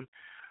them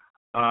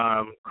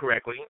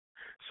correctly.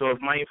 So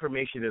if my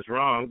information is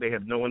wrong, they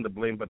have no one to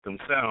blame but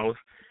themselves.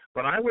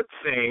 But I would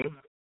say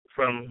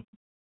from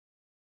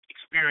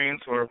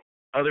experience or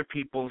other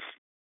people's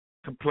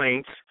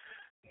complaints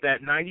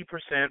that 90%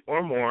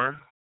 or more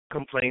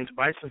complaints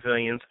by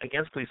civilians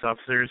against police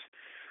officers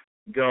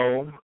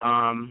go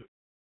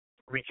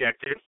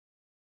rejected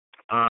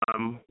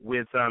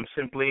with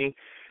simply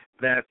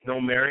that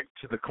no merit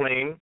to the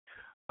claim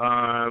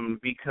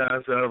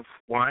because of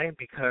why?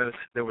 Because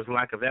there was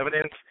lack of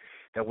evidence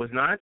that was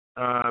not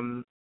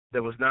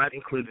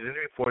included in the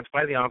reports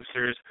by the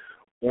officers,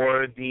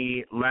 or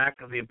the lack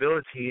of the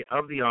ability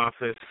of the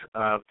office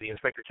of the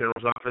Inspector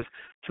General's office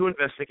to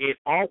investigate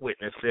all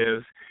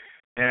witnesses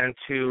and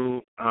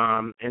to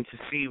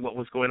see what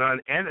was going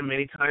on. And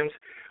many times,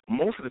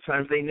 most of the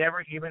times, they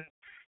never even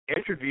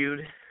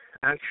interviewed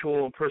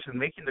actual person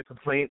making the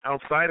complaint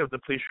outside of the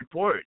police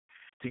report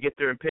to get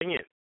their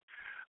opinion.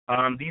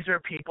 These are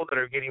people that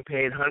are getting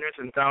paid hundreds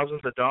and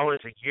thousands of dollars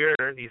a year,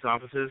 these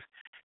offices,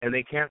 and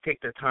they can't take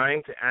the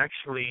time to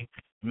actually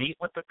meet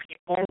with the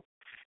people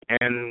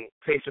and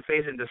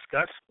face-to-face and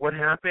discuss what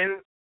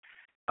happened.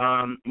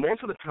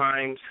 Most of the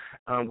times,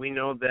 we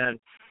know that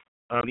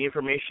the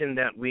information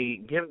that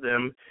we give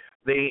them,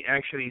 they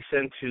actually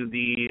send to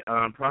the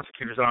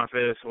prosecutor's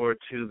office or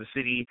to the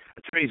city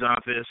attorney's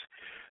office,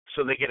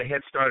 so they get a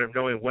head start of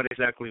knowing what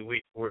exactly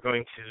we're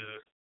going to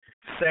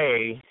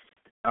say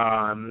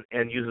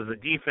and use as a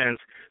defense,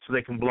 so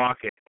they can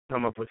block it,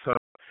 come up with some,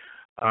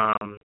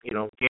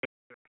 game.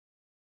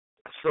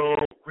 So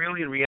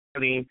really, in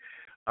reality,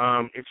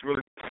 it's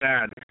really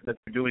sad that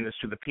they're doing this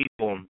to the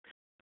people,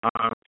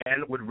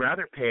 and would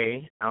rather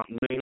pay out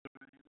millions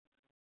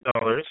of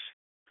dollars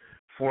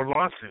for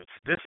lawsuits.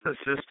 This is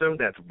a system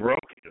that's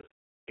broken.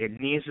 It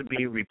needs to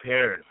be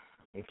repaired,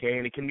 okay?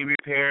 And it can be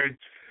repaired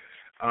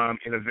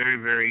in a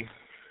very, very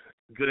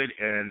good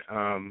and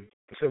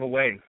civil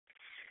way.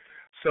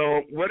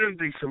 So what are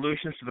the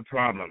solutions to the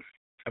problem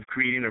of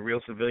creating a real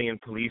civilian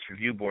police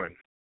review board?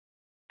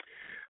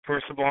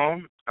 First of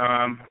all,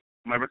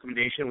 my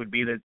recommendation would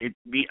be that it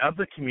be of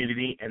the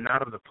community and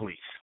not of the police.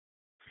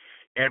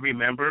 Every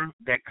member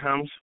that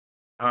comes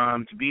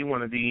to be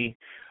one of the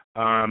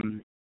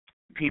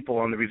people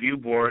on the review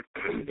board,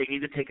 they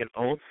need to take an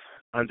oath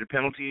under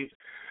penalty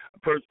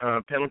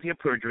of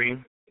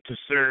perjury to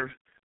serve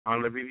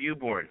on the review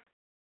board.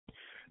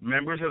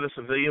 Members of the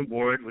civilian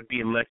board would be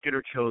elected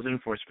or chosen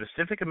for a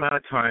specific amount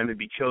of time and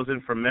be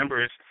chosen from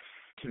members'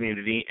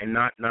 community and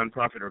not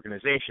nonprofit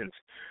organizations.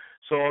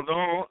 So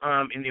although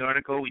in the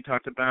article we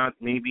talked about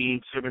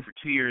maybe serving for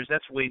 2 years,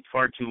 that's way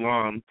far too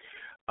long.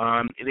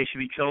 They should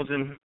be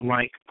chosen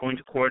like going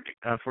to court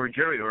for a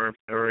jury or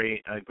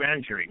a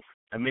grand jury,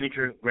 a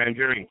miniature grand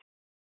jury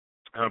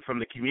from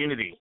the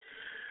community.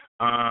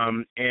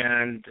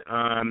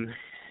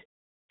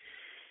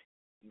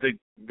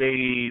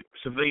 The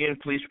civilian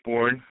police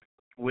board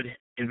would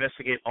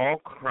investigate all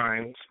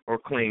crimes or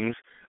claims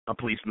of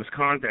police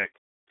misconduct.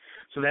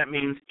 So that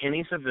means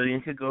any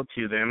civilian could go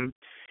to them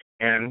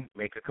and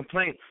make a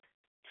complaint.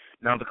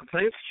 Now, the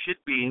complaints should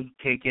be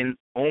taken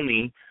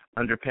only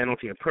under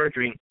penalty of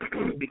perjury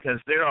because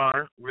there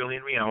are really,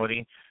 in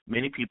reality,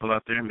 many people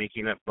out there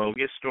making up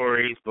bogus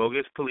stories,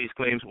 bogus police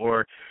claims,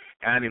 or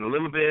adding a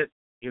little bit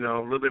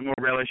more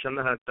relish on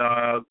the hot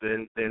dog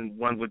than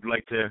one would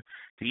like to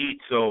eat.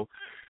 So,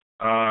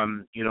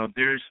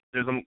 there's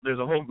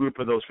a whole group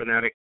of those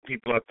fanatic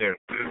people out there.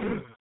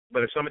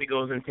 But if somebody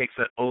goes and takes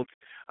that oath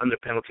under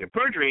penalty of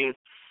perjury,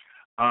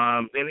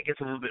 then it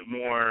gets a little bit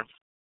more,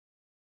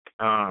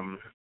 how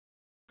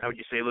would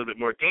you say, a little bit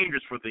more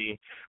dangerous for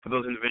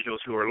those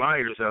individuals who are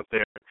liars out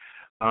there,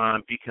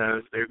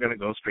 because they're going to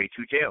go straight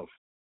to jail.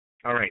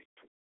 All right.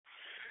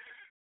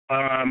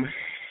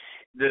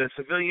 The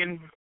Civilian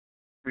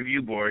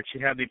Review Board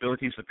should have the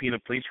ability to subpoena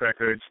police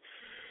records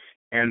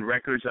and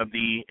records of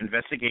the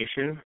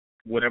investigation,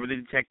 whatever the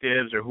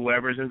detectives or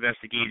whoever is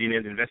investigating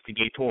it,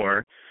 investigator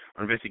or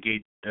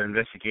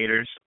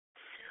investigators,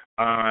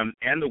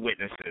 and the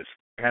witnesses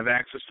have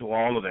access to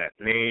all of that,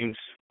 names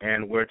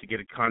and where to get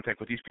in contact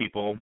with these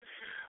people.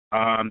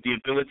 The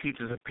ability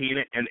to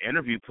subpoena and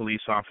interview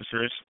police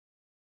officers.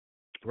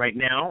 Right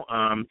now,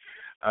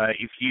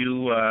 if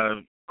you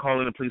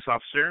call in a police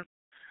officer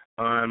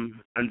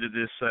under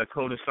this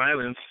code of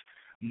silence,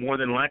 more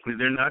than likely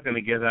they're not going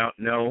to give out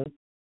no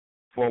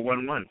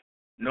 411,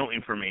 no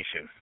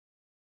information.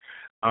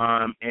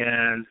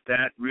 And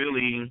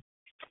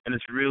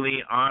it's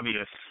really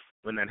obvious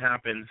when that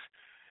happens,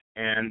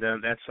 and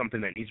that's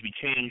something that needs to be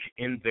changed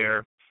in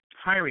their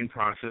hiring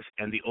process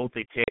and the oath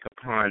they take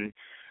upon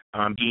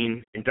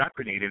being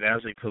indoctrinated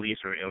as a police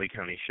or LA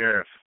County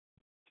sheriff.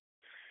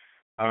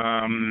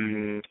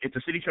 If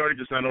the city charter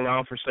does not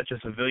allow for such a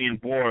civilian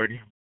board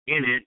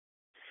in it,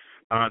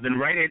 then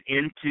write it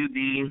into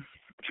the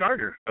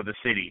charter of the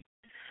city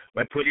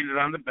by putting it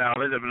on the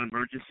ballot of an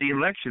emergency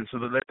election so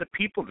that let the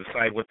people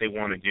decide what they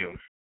want to do.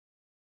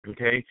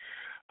 Okay?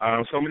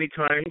 So many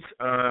times,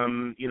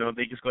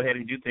 they just go ahead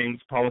and do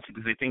things, policy,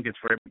 because they think it's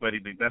for everybody,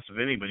 the best of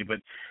anybody, but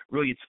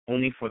really it's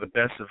only for the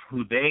best of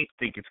who they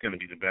think it's going to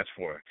be the best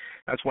for.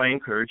 That's why I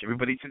encourage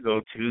everybody to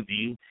go to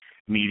the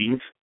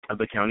meetings of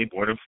the County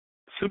Board of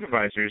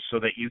Supervisors so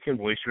that you can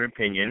voice your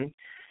opinion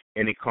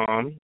in a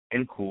calm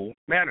and cool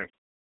manner.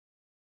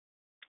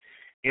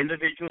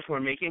 Individuals who are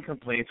making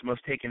complaints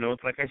must take an oath,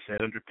 like I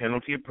said, under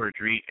penalty of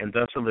perjury, and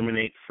thus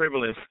eliminate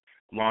frivolous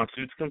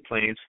lawsuits,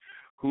 complaints,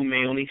 who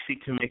may only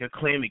seek to make a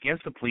claim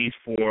against the police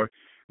for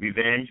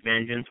revenge,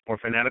 vengeance, or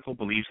fanatical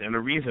beliefs and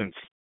or reasons.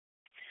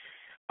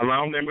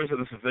 Allow members of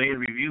the Civilian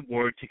Review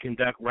Board to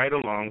conduct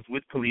ride-alongs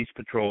with police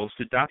patrols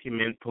to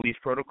document police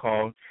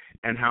protocol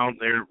and how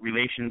their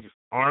relations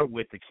are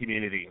with the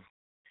community.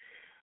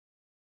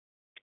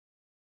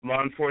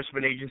 Law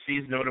enforcement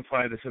agencies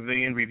notify the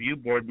Civilian Review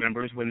Board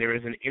members when there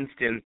is an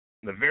instant,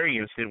 the very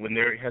instant, when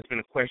there has been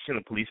a question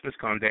of police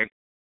misconduct,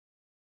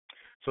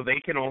 so they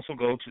can also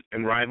go to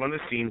and arrive on the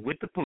scene with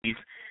the police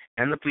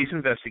and the police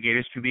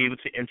investigators to be able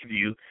to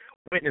interview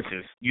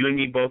witnesses. You and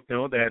me both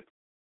know that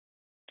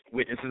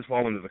witnesses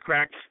fall into the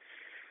cracks.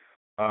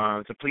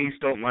 If the police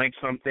don't like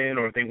something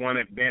or if they want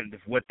it bent,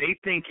 if what they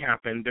think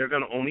happened, they're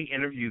going to only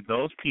interview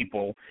those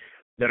people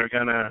that are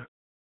going to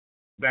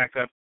back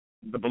up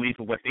the belief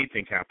of what they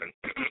think happened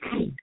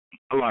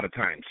a lot of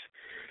times.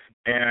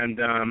 And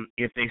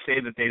if they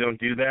say that they don't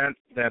do that,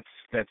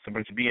 that's a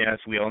bunch of BS.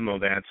 We all know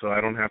that, so I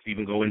don't have to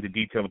even go into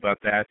detail about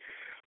that.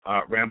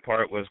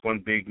 Rampart was one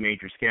big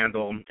major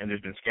scandal, and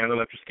there's been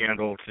scandal after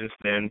scandal since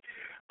then.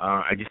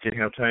 I just didn't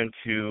have time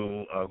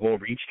to go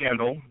over each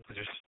scandal because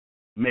there's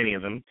many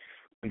of them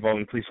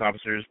involving police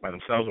officers by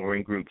themselves or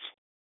in groups,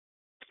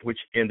 which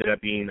ended up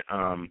being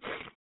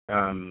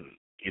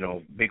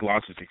big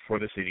losses for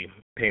the city,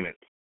 payment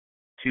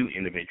to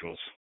individuals.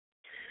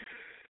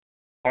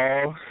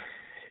 All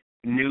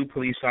new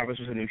police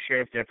officers and new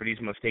sheriff deputies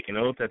must take an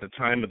oath at the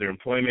time of their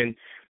employment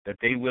that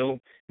they will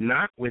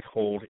not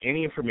withhold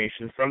any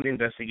information from the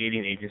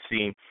investigating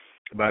agency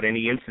about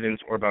any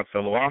incidents or about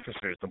fellow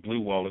officers, the blue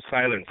wall of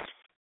silence.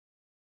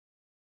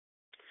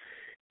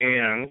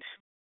 And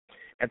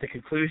at the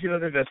conclusion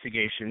of the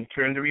investigation,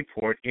 turn the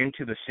report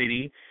into the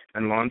city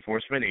and law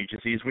enforcement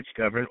agencies which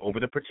govern over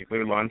the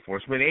particular law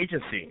enforcement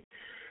agency.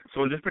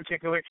 So in this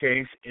particular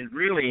case, it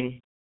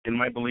really, in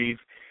my belief,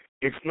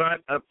 it's not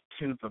up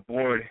to the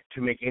board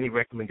to make any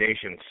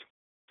recommendations.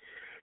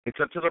 It's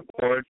up to the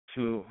board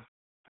to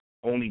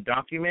only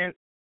document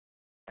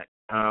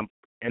and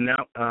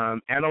now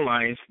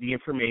analyze the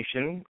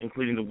information,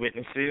 including the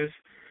witnesses,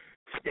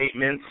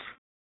 statements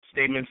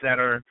that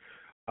are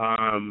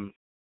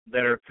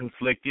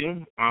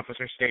conflicting,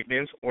 officer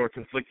statements, or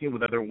conflicting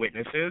with other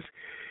witnesses.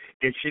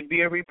 It should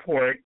be a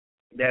report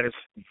that is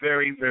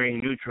very, very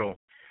neutral,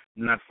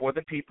 not for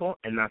the people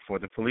and not for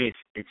the police.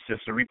 It's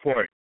just a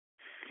report.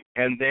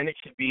 And then it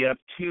should be up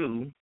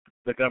to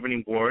the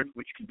governing board,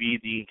 which could be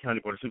the County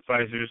Board of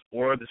Supervisors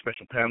or the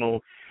special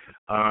panel,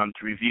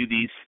 to review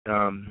these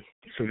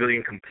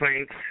civilian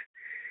complaints,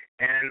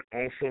 and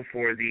also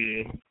for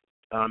the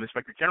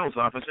Inspector General's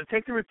office to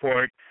take the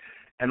report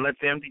and let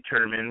them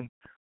determine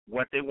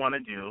what they want to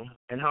do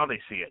and how they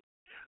see it.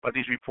 But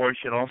these reports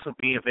should also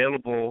be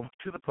available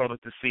to the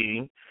public to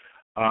see,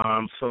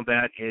 so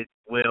that a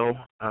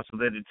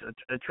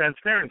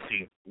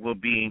transparency will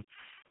be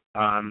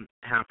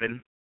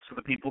happen, so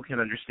the people can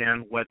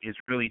understand what is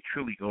really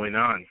truly going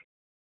on.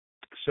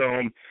 So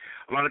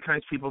a lot of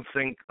times people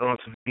think,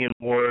 it's a civilian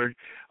board,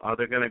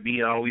 they're going to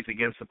be always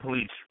against the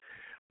police.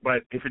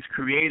 But if it's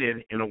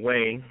created in a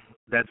way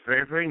that's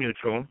very, very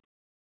neutral,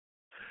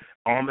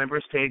 All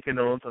members take an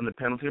oath on the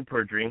penalty of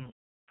perjury.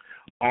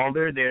 All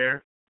they're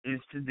there is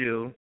to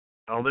do,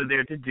 all they're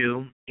there to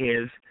do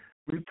is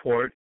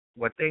report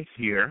what they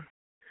hear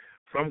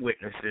from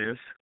witnesses,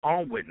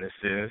 all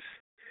witnesses,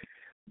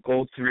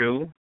 go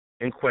through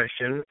and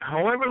question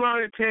however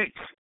long it takes,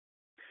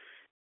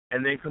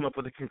 and then come up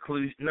with a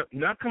conclusion. No,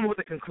 not come up with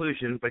a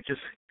conclusion, but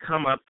just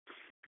come up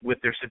with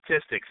their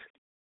statistics,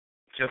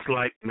 just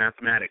like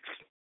mathematics.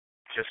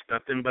 Just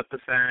nothing but the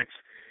facts,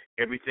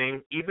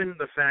 everything, even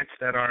the facts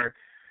that are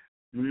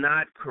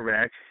not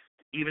correct,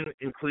 even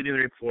including the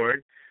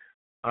report,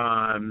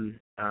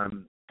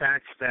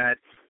 facts that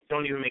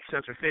don't even make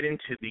sense or fit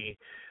into the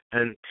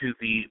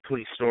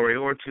police story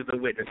or to the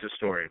witness's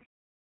story.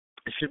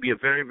 It should be a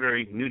very,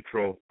 very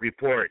neutral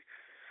report.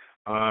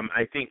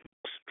 I think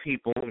most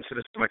people and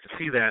citizens like to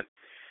see that,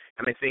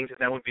 and I think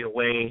that would be a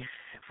way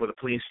for the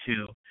police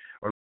to,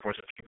 or for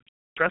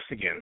trust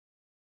again.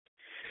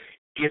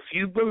 If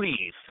you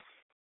believe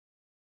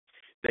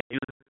that you're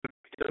a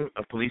victim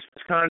of police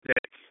misconduct,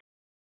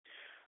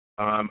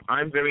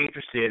 I'm very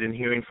interested in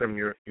hearing from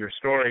your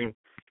story.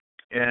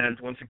 And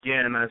once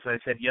again, as I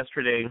said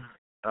yesterday,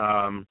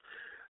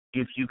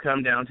 if you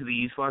come down to the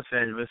East Los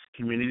Angeles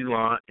Community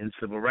Law and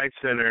Civil Rights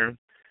Center,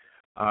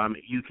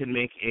 you can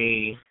make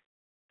a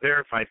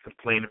verified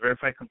complaint. A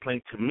verified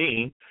complaint to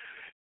me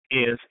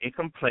is a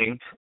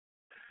complaint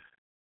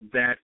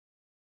that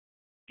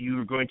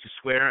you're going to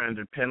swear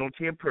under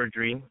penalty of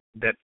perjury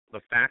that the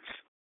facts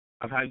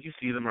of how you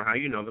see them or how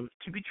you know them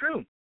to be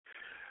true.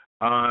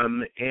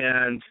 And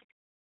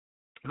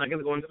I'm not going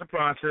to go into the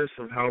process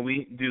of how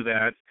we do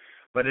that,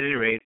 but at any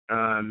rate,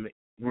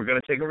 we're going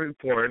to take a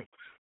report,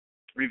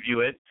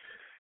 review it,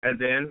 and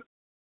then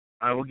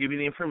I will give you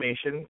the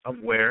information of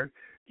where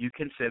you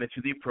can send it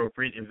to the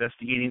appropriate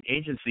investigating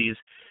agencies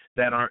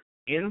that are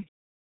in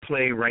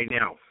play right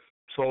now.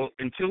 So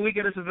until we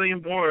get a civilian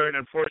board,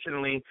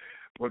 unfortunately,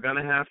 we're going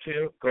to have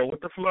to go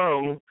with the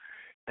flow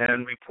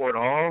and report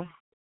all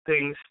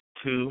things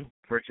to,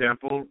 for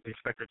example, the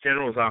Inspector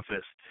General's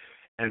office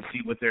and see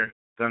what they're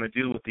going to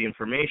do with the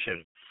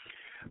information.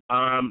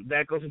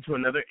 That goes into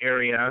another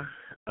area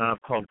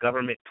called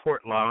government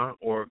tort law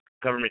or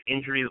government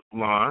injury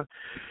law,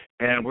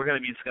 and we're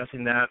going to be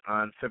discussing that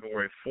on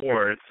February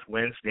 4th,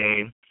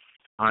 Wednesday,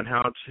 on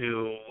how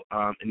to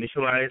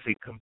initialize a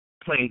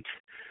complaint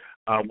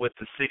with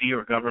the city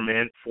or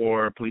government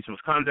for police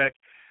misconduct,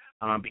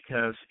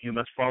 because you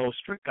must follow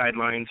strict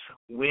guidelines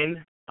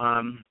when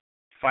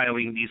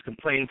filing these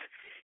complaints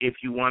if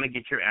you want to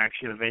get your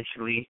action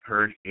eventually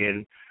heard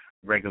in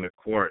regular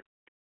court,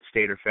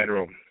 state or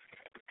federal.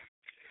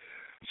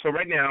 So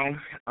right now,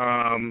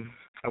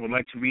 I would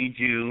like to read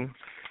you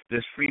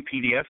this free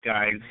PDF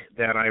guide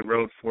that I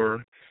wrote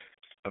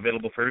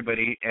available for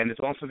everybody, and it's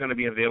also going to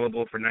be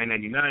available for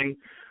 $9.99,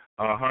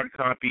 hard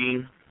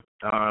copy,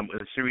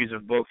 with a series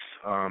of books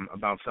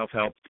about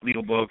self-help,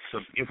 legal books,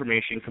 of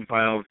information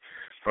compiled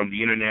from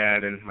the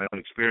internet and my own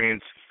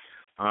experience.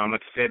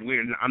 Like I said,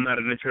 I'm not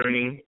an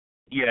attorney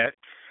yet,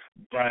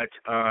 but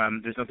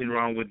there's nothing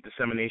wrong with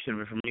dissemination of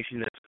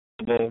information that's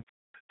available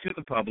to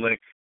the public,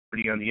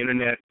 already on the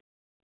internet,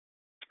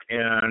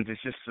 and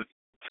it's just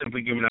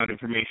simply giving out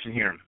information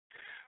here.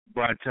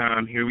 But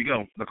here we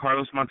go. The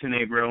Carlos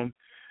Montenegro,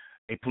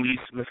 a police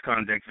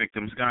misconduct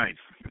victim's guide.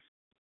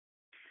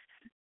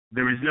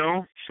 There is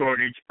no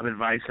shortage of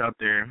advice out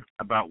there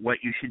about what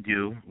you should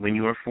do when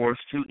you are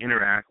forced to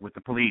interact with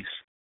the police.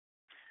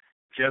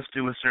 Just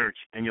do a search,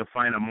 and you'll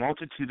find a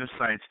multitude of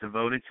sites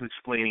devoted to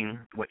explaining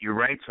what your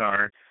rights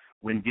are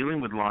when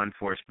dealing with law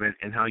enforcement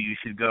and how you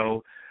should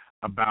go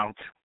about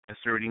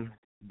asserting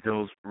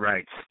those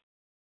rights.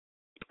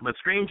 But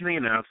strangely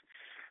enough,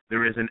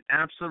 there is an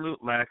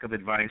absolute lack of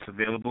advice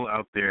available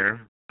out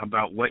there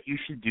about what you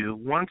should do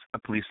once a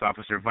police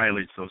officer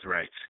violates those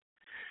rights.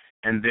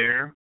 And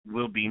there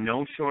will be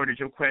no shortage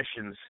of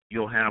questions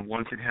you'll have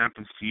once it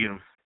happens to you.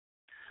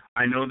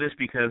 I know this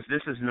because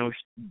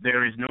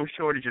there is no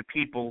shortage of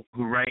people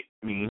who write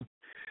me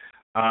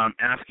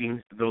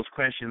asking those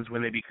questions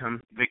when they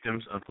become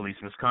victims of police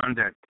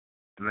misconduct.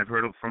 And I've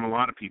heard it from a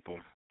lot of people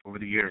over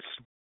the years.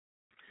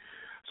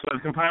 So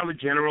I've compiled a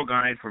general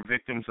guide for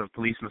victims of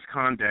police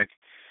misconduct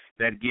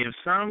that gives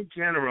some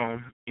general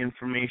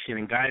information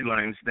and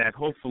guidelines that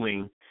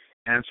hopefully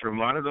answer a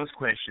lot of those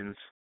questions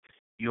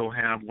you'll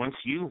have once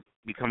you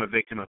become a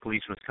victim of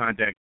police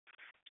misconduct.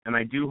 And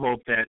I do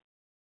hope that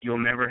you'll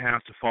never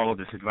have to follow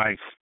this advice.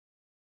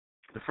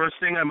 The first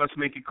thing, I must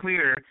make it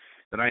clear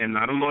that I am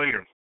not a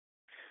lawyer.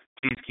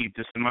 Please keep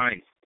this in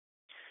mind.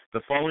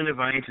 The following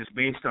advice is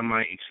based on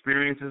my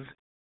experiences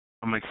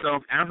on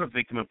myself as a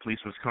victim of police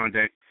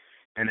misconduct,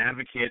 an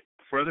advocate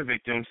for other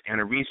victims, and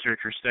a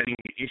researcher studying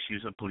the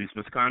issues of police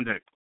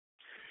misconduct.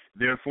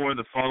 Therefore,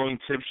 the following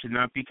tips should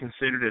not be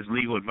considered as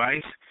legal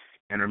advice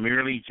and are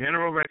merely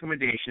general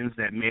recommendations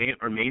that may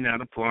or may not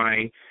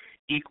apply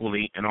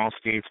equally in all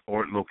states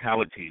or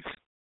localities.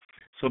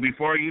 So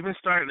before I even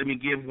start, let me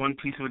give one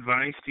piece of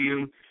advice to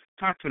you.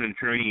 Talk to an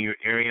attorney in your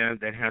area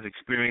that has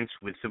experience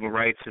with civil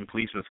rights and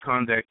police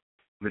misconduct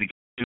litigation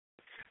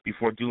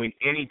before doing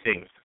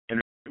anything.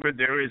 And remember,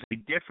 there is a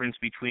difference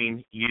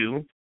between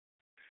you,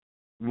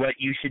 what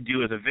you should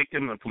do as a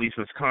victim of police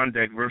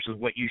misconduct versus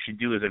what you should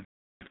do as a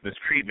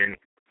mistreatment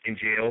in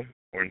jail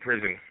or in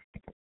prison.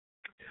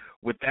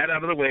 With that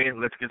out of the way,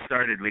 let's get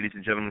started, ladies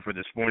and gentlemen, for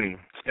this morning.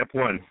 Step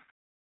 1,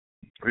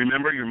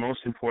 remember your most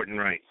important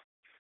right.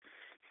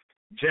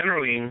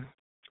 Generally,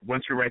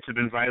 once your rights have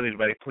been violated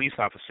by a police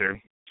officer,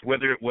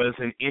 whether it was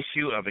an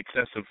issue of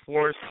excessive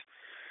force,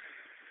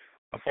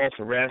 a false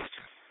arrest,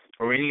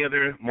 or any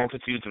other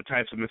multitudes of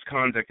types of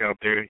misconduct out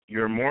there,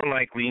 you're more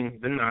likely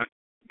than not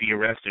be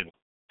arrested,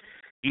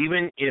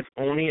 even if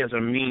only as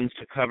a means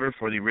to cover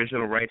for the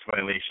original rights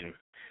violation.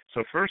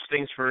 So first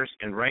things first,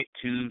 and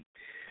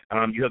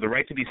you have the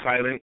right to be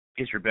silent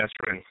is your best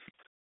friend.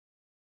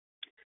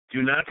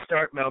 Do not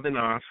start mouthing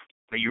off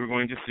that you were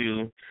going to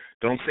sue.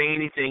 Don't say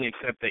anything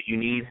except that you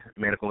need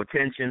medical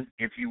attention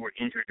if you were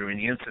injured during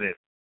the incident.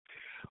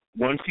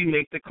 Once you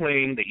make the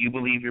claim that you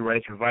believe your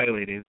rights were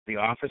violated, the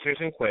officers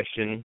in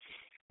question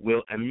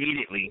will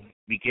immediately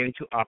begin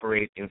to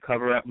operate in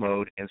cover-up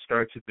mode and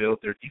start to build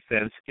their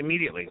defense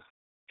immediately.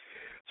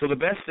 So the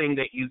best thing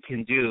that you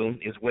can do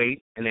is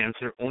wait and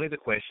answer only the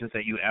questions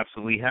that you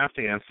absolutely have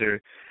to answer,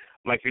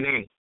 like your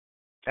name.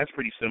 That's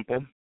pretty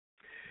simple.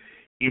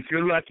 If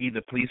you're lucky,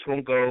 the police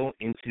won't go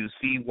into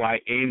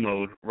CYA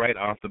mode right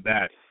off the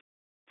bat,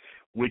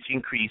 which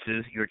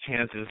increases your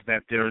chances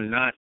that they'll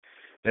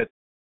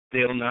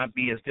not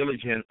be as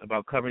diligent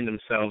about covering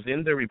themselves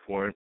in their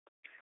report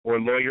or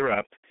lawyer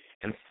up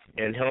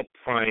and help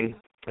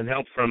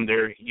from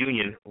their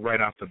union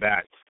right off the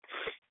bat.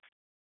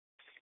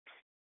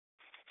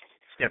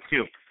 Step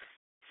 2,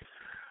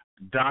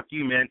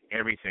 document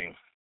everything.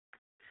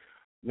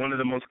 One of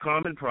the most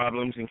common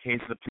problems in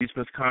cases of police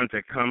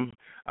misconduct come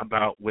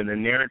about when the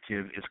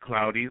narrative is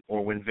cloudy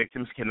or when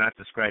victims cannot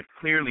describe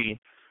clearly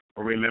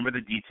or remember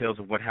the details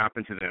of what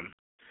happened to them.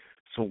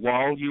 So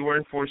while you are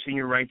enforcing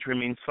your right to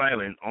remain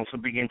silent, also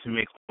begin to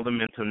make all the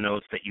mental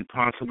notes that you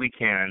possibly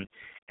can,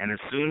 and as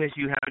soon as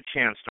you have a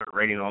chance, start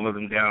writing all of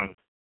them down.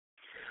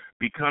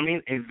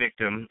 Becoming a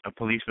victim of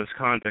police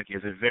misconduct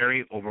is a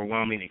very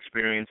overwhelming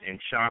experience, and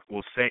shock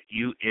will set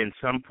you into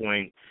some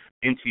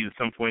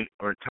point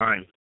or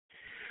time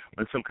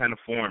in some kind of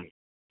form.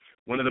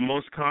 One of the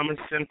most common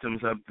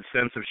symptoms of the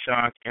sense of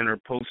shock and or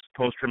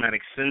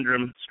post-traumatic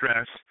syndrome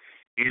stress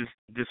is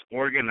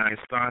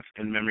disorganized thoughts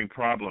and memory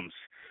problems.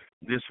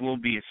 This will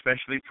be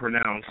especially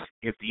pronounced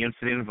if the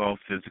incident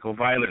involves physical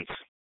violence.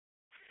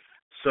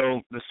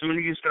 So the sooner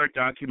you start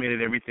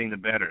documenting everything, the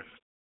better.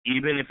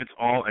 Even if it's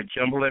all a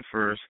jumble at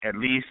first, at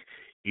least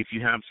if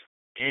you have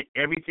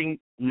everything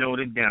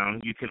noted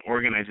down, you can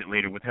organize it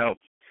later with help.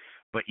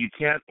 But you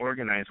can't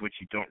organize what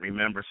you don't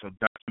remember, so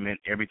document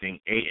everything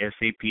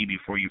ASAP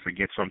before you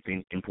forget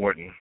something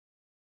important.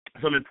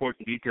 Some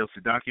important details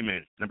to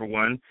document. Number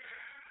 1,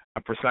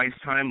 a precise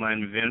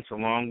timeline of events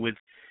along with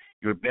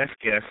your best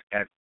guess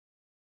at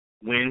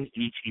when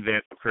each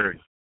event occurred.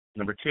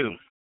 Number 2,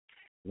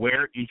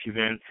 where each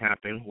event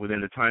happened within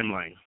the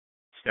timeline.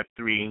 Step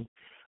 3,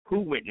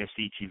 who witnessed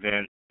each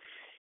event.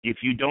 If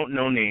you don't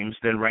know names,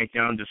 then write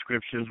down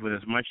descriptions with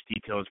as much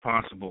detail as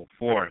possible.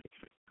 4,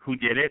 who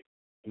did it,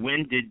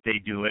 when did they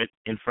do it,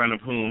 in front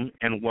of whom,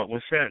 and what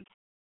was said.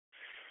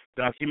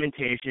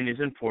 Documentation is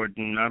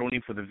important not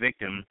only for the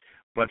victim,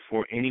 but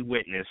for any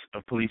witness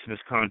of police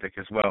misconduct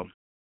as well.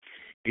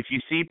 If you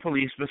see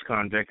police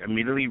misconduct,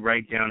 immediately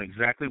write down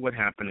exactly what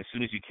happened as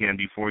soon as you can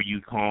before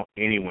you call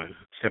anyone.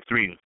 Step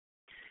 3,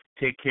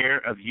 take care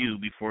of you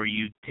before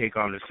you take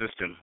on the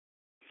system.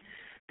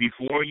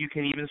 Before you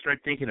can even start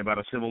thinking about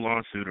a civil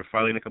lawsuit or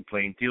filing a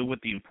complaint, deal with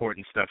the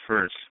important stuff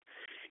first.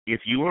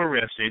 If you were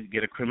arrested,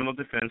 get a criminal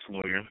defense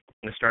lawyer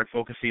and start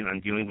focusing on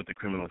dealing with the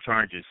criminal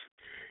charges.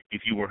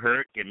 If you were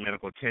hurt, get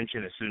medical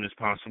attention as soon as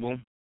possible.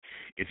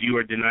 If you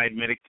are denied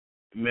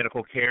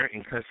medical care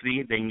in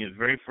custody, then the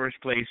very first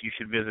place you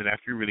should visit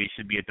after your release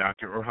should be a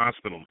doctor or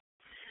hospital.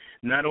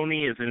 Not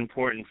only is it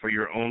important for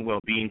your own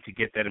well-being to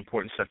get that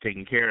important stuff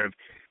taken care of,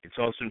 it's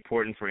also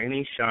important for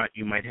any shot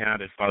you might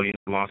have at filing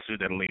a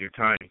lawsuit at a later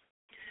time.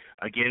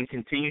 Again,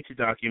 continue to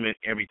document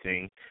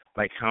everything,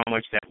 like how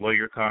much that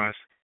lawyer costs,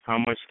 how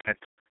much that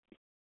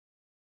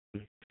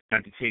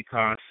to take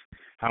costs,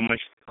 how much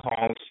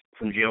calls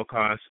from jail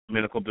costs,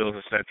 medical bills,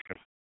 etc.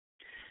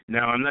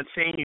 Now, I'm not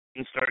saying you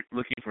can start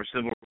looking for a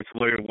civil rights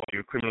lawyer while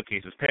your criminal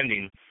case is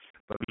pending,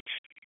 but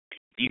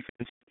defense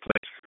in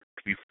place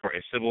before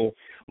a civil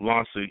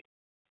lawsuit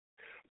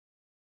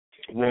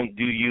won't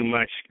do you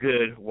much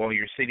good while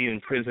you're sitting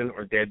in prison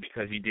or dead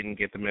because you didn't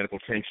get the medical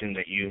attention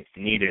that you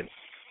needed.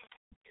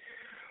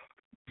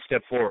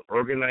 Step 4,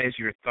 organize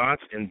your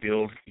thoughts and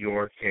build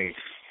your case.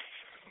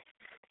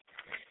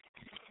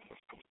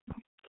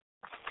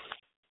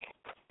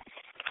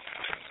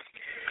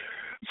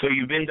 So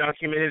you've been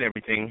documented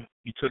everything.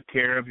 You took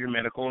care of your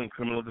medical and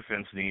criminal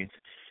defense needs,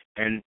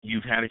 and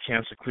you've had a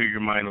chance to clear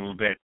your mind a little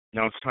bit.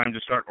 Now it's time to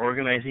start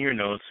organizing your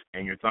notes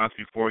and your thoughts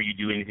before you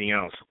do anything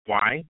else.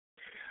 Why?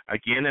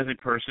 Again, as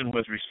a person who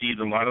has received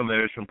a lot of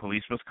letters from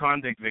police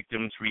misconduct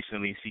victims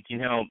recently seeking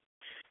help,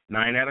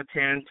 9 out of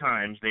 10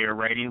 times they are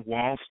writing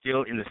while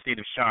still in the state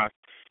of shock,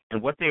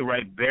 and what they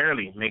write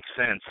barely makes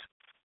sense,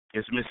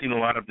 is missing a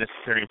lot of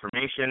necessary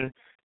information,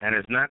 and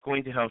is not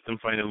going to help them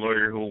find a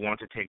lawyer who will want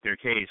to take their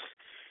case.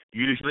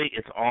 Usually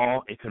it's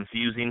all a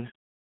confusing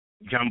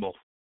jumble.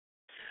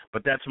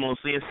 But that's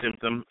mostly a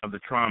symptom of the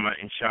trauma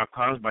and shock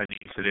caused by the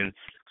incident,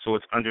 so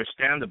it's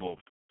understandable,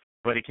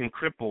 but it can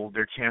cripple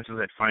their chances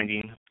at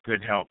finding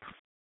good help.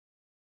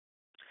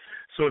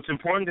 So it's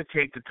important to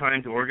take the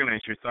time to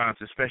organize your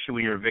thoughts, especially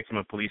when you're a victim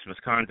of police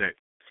misconduct.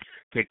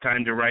 Take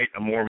time to write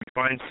a more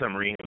refined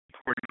summary of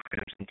important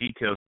items and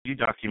details you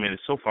documented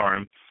so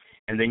far,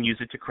 and then use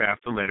it to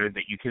craft a letter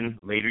that you can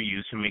later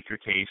use to make your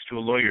case to a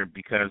lawyer,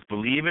 because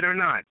believe it or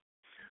not,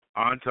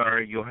 odds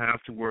are you'll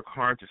have to work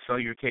hard to sell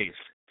your case,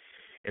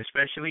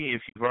 especially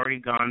if you've already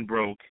gone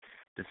broke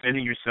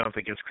defending yourself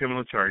against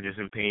criminal charges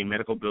and paying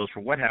medical bills for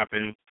what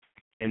happened,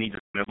 and need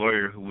a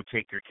lawyer who will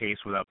take your case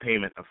without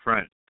payment up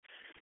front.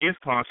 If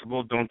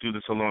possible, don't do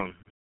this alone.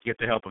 Get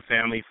the help of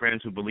family,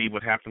 friends who believe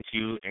what happened to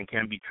you and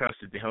can be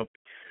trusted to help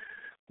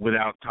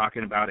without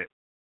talking about it.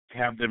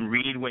 Have them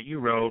read what you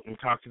wrote and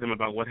talk to them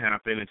about what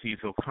happened until you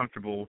feel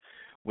comfortable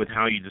with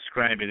how you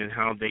describe it and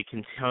how they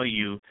can tell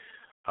you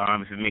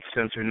if it makes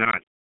sense or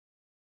not.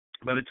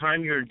 By the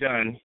time you're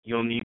done,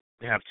 you'll need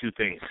to have two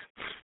things.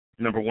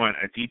 Number one,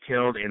 a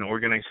detailed and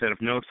organized set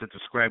of notes that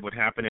describe what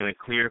happened in a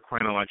clear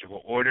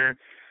chronological order.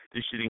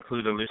 This should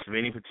include a list of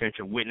any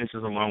potential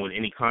witnesses along with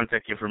any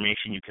contact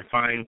information you can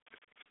find.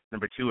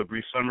 Number two, a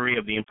brief summary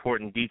of the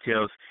important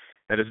details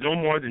that is no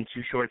more than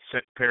 2 short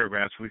set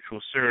paragraphs, which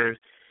will serve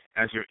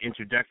as your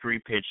introductory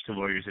pitch to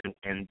lawyers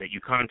and that you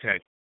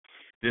contact.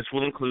 This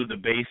will include the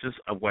basis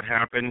of what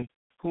happened,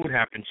 who it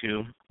happened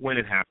to, when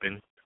it happened,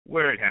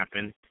 where it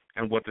happened,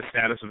 and what the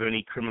status of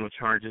any criminal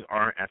charges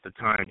are at the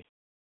time.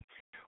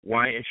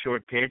 Why a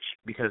short pitch?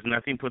 Because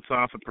nothing puts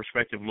off a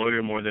prospective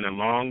lawyer more than a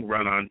long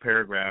run-on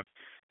paragraph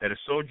that is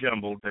so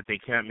jumbled that they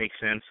can't make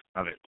sense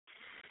of it.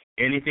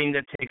 Anything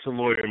that takes a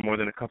lawyer more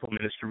than a couple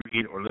minutes to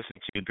read or listen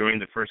to during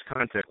the first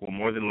contact will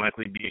more than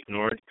likely be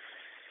ignored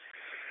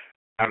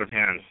out of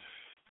hand.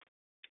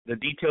 The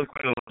detailed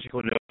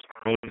chronological notes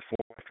are only for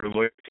after a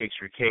lawyer takes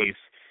your case,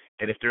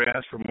 and if they're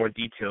asked for more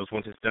details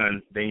once it's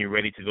done, then you're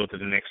ready to go to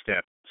the next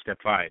step, step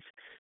 5.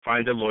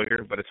 Find a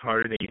lawyer, but it's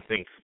harder than you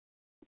think.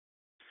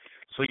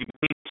 So you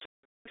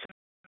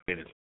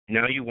believe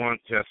now you want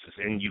justice,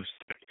 and you've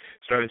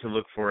started to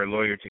look for a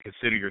lawyer to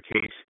consider your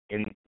case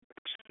in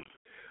person.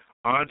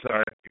 Odds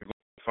are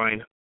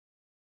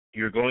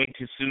you're going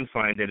to soon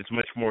find that it's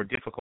much more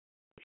difficult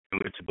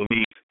to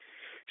believe.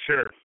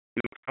 Sure,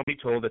 you're probably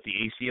told that the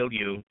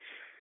ACLU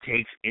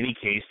takes any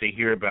case they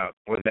hear about,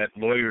 or that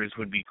lawyers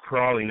would be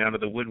crawling out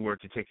of the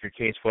woodwork to take your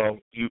case. Well,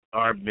 you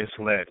are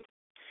misled.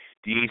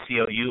 The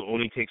ACLU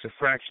only takes a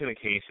fraction of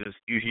cases,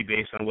 usually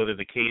based on whether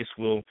the case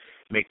will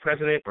make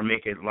precedent or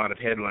make a lot of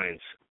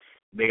headlines.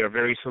 They are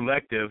very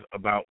selective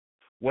about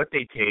what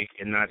they take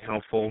and not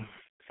helpful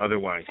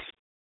otherwise.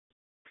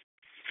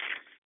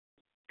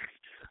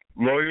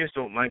 Lawyers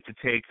don't like to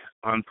take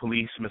on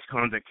police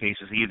misconduct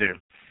cases either.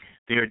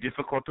 They are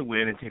difficult to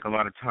win and take a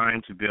lot of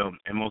time to build,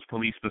 and most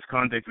police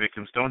misconduct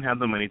victims don't have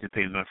the money to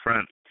pay them up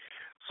front.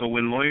 So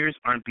when lawyers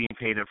aren't being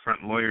paid up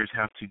front, lawyers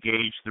have to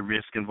gauge the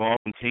risk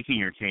involved in taking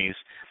your case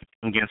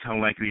against how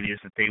likely it is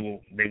that they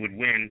would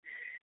win,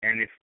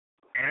 and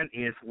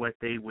if what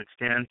they would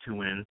stand to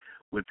win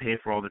would pay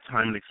for all the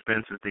time and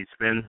expense that they'd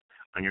spend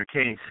on your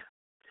case.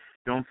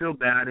 Don't feel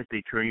bad if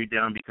they turn you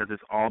down, because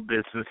it's all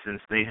business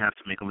since they have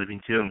to make a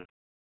living too.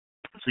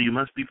 So you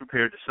must be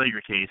prepared to sell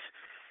your case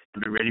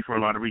and be ready for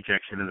a lot of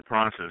rejection in the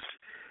process.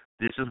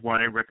 This is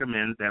why I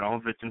recommend that all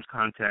victims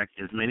contact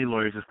as many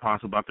lawyers as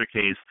possible about their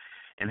case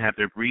and have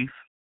their brief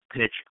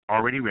pitch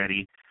already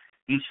ready.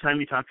 Each time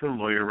you talk to a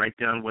lawyer, write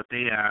down what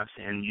they asked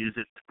and use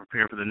it to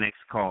prepare for the next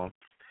call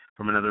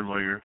from another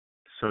lawyer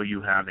so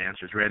you have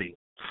answers ready.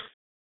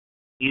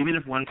 Even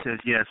if one says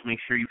yes, make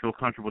sure you feel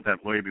comfortable with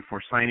that lawyer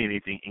before signing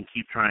anything, and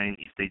keep trying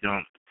if they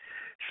don't.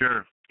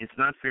 Sure, it's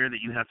not fair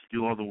that you have to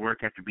do all the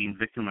work after being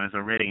victimized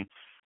already,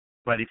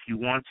 but if you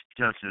want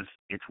justice,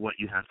 it's what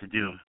you have to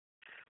do.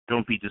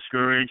 Don't be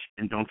discouraged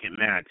and don't get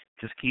mad.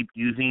 Just keep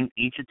using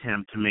each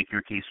attempt to make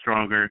your case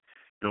stronger.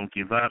 Don't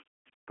give up,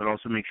 but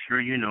also make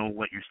sure you know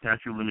what your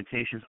statute of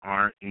limitations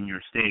are in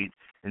your state,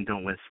 and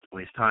don't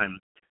waste time.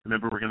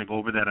 Remember, we're going to go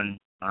over that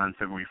on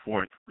February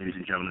 4th, ladies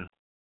and gentlemen.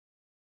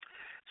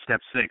 Step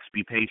 6,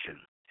 be patient.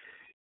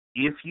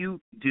 If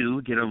you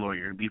do get a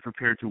lawyer, be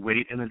prepared to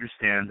wait and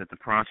understand that the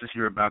process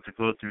you're about to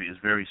go through is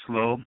very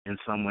slow and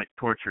somewhat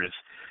torturous.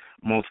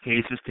 Most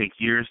cases take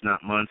years,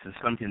 not months, and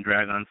some can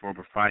drag on for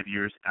over 5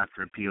 years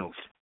after appeals.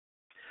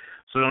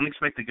 So don't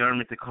expect the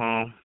government to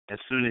call as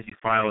soon as you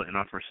file an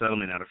offer of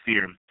settlement out of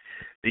fear.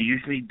 They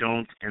usually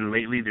don't, and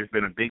lately there's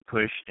been a big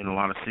push in a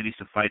lot of cities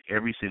to fight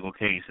every single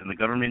case, and the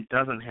government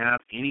doesn't have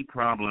any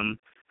problem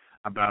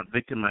about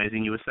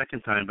victimizing you a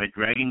second time by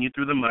dragging you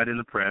through the mud in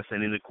the press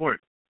and in the court.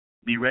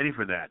 Be ready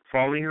for that.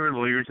 Follow your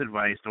lawyer's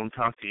advice. Don't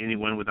talk to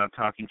anyone without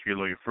talking to your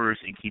lawyer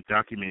first, and keep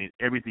documenting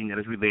everything that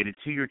is related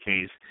to your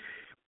case.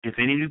 If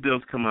any new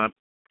bills come up,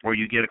 or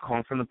you get a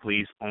call from the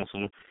police,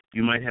 also,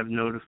 you might have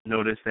noticed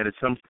that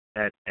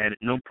at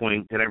no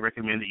point did I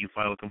recommend that you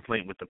file a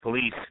complaint with the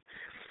police.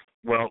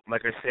 Well,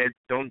 like I said,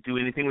 don't do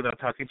anything without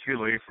talking to your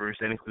lawyer first.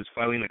 That includes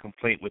filing a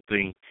complaint with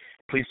the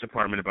police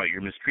department about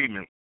your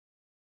mistreatment.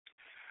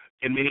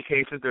 In many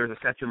cases, there's a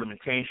statute of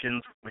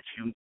limitations, which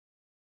you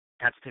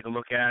have to take a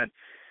look at,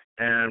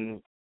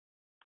 and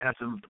have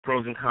the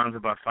pros and cons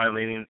about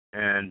filing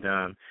and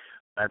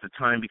at the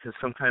time, because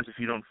sometimes if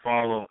you don't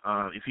file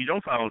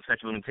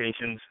statute of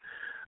limitations,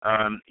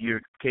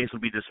 your case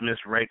will be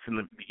dismissed right from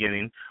the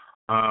beginning.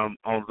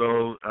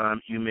 Although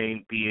you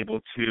may be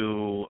able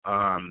to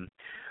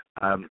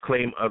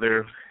claim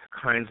other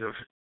kinds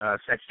of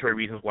statutory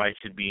reasons why it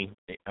should be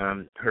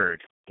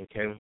heard.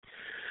 Okay.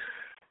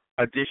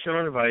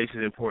 Additional advice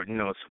is important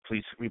notes.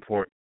 Please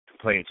report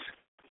complaints.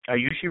 I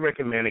usually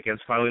recommend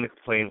against filing a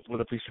complaint with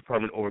the police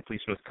department over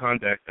police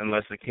misconduct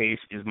unless the case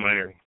is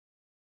minor,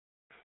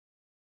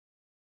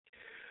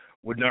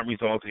 would not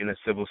result in a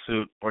civil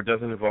suit, or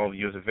doesn't involve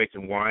you as a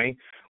victim. Why?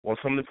 While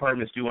some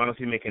departments do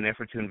honestly make an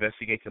effort to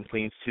investigate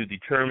complaints to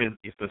determine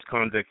if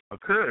misconduct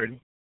occurred,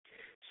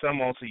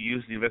 some also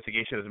use the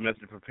investigation as a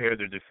method to prepare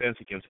their defense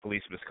against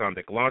police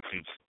misconduct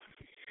lawsuits.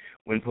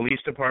 When police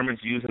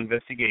departments use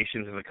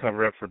investigations as a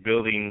cover-up for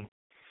building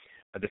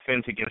a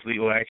defense against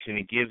legal action,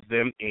 it gives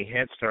them a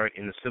head start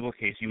in the civil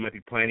case you might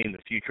be planning in the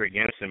future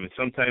against them, and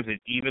sometimes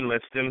it even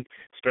lets them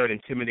start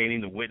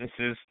intimidating the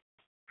witnesses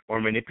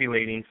or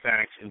manipulating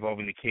facts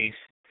involving the case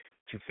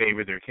to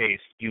favor their case.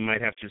 You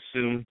might have to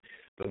assume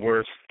the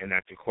worst and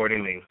act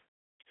accordingly.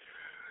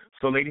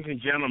 So, ladies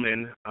and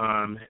gentlemen,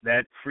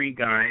 that free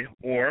guide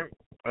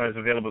is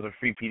available as a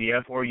free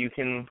PDF, or you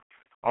can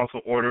also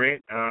order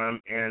it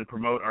and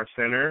promote our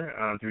center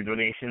through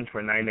donations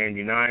for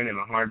 $9.99 in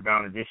a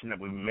hardbound edition that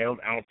will be mailed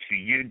out to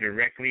you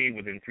directly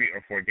within 3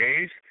 or 4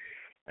 days.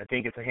 I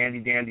think it's a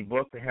handy-dandy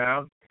book to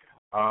have,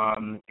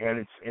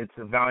 and it's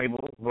a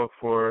valuable book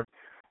for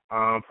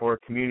a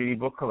community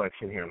book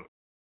collection here.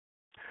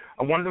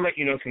 I wanted to let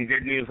you know some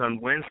good news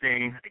on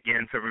Wednesday,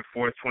 again, February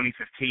 4th,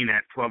 2015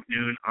 at 12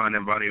 noon on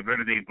El Barrio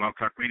Verde Blog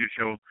Talk Radio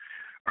Show.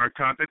 Our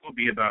topic will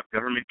be about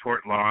government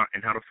tort law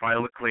and how to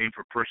file a claim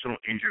for personal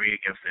injury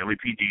against the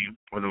LAPD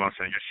or the Los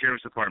Angeles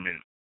Sheriff's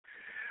Department.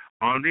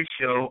 On this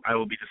show, I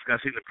will be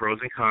discussing the pros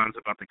and cons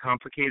about the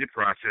complicated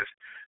process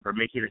for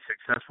making a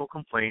successful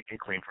complaint and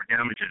claim for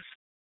damages.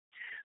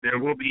 There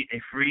will be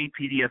a free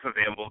PDF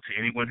available to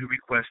anyone who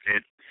requests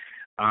it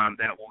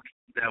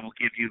that will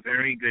give you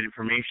very good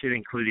information,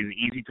 including an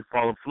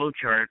easy-to-follow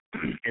flowchart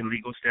and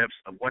legal steps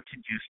of what to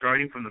do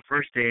starting from the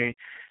first day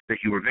that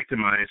you were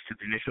victimized to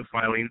the initial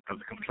filing of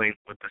the complaint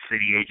with the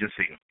city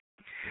agency.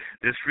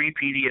 This free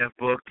PDF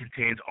book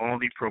contains all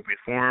the appropriate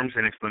forms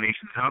and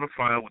explanations how to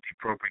file with the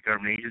appropriate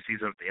government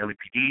agencies of the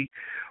LAPD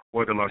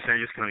or the Los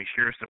Angeles County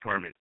Sheriff's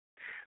Department.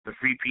 The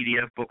free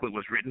PDF booklet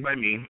was written by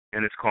me,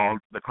 and it's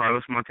called The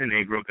Carlos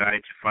Montenegro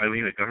Guide to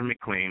Filing a Government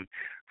Claim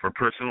for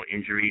Personal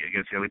Injury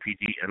Against the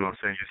LAPD and Los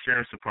Angeles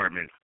Sheriff's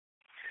Department.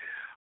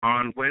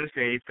 On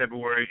Wednesday,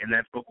 February, and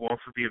that book will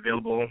also be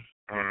available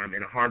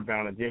in a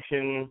hardbound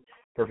edition,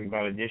 perfect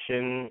bound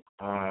edition,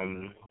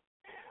 on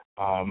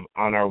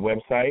our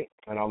website,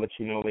 and I'll let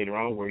you know later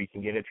on where you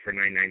can get it for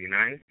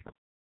 $9.99.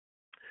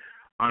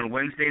 On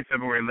Wednesday,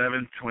 February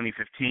 11th,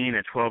 2015,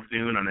 at 12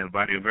 noon on El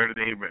Barrio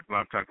Verde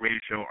Blog Talk Radio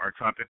Show, our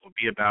topic will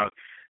be about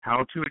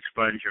how to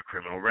expunge your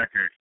criminal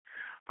record.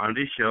 On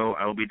this show,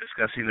 I will be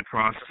discussing the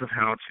process of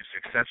how to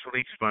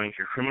successfully expunge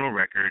your criminal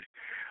record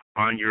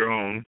on your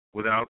own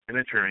without an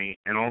attorney,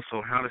 and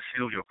also how to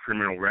seal your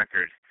criminal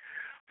record.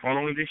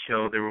 Following this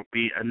show, there will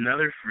be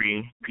another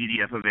free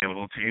PDF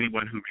available to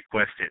anyone who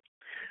requests it.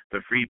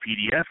 The free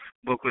PDF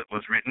booklet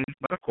was written,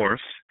 of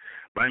course,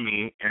 by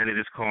me, and it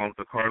is called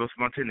The Carlos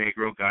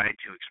Montenegro Guide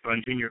to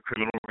Expunging Your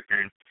Criminal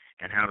Record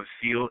and How to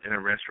Seal an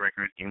Arrest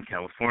Record in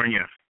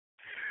California.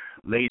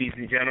 Ladies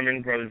and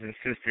gentlemen, brothers and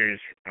sisters,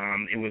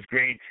 it was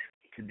great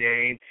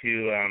today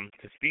to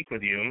speak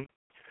with you,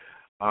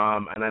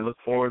 and I look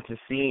forward to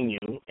seeing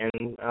you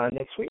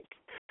next week.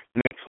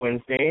 Next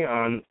Wednesday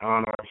on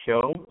our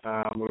show,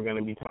 we're going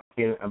to be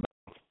talking about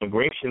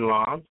immigration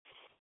law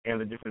and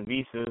the different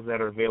visas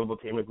that are available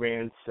to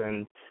immigrants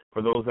and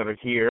for those that are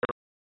here.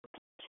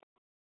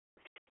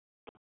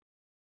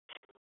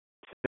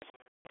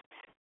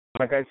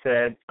 Like I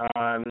said,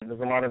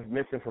 there's a lot of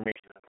misinformation.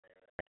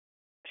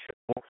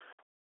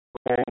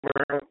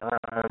 Over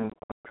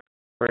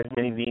for as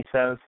many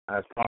visas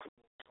as possible.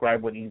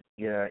 Describe what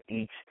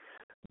each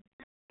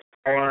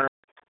form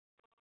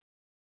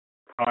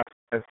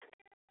process.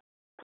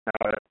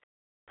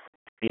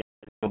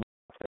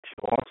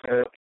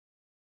 Also,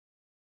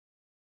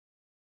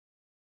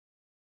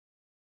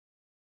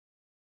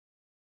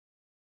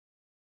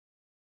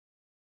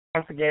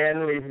 once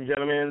again, ladies and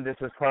gentlemen, this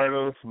is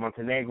Carlos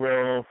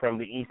Montenegro from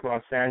the East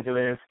Los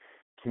Angeles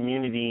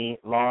Community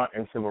Law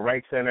and Civil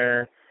Rights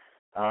Center.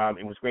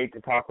 It was great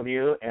to talk with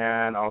you,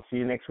 and I'll see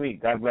you next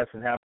week. God bless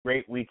and have a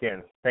great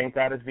weekend. Thank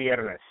God it's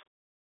Viernes.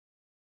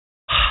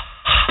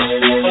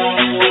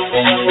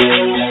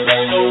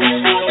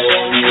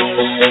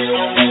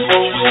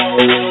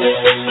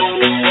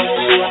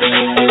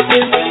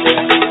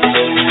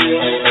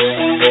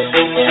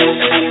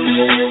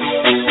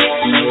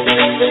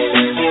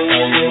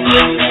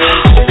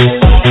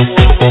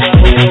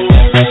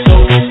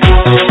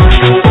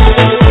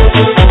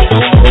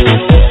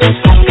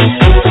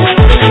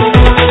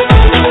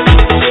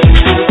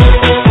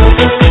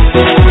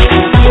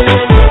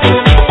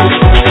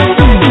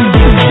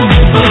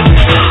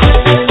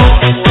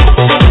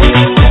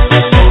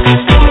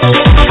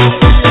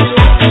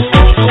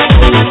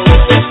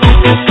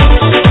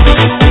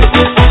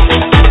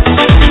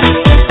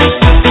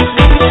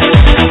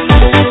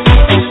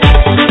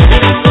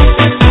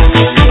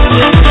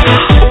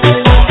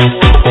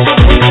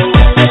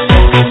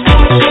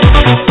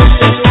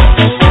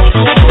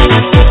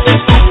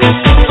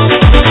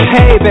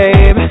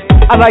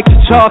 I'd like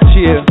to talk to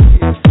you.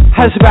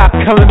 How's about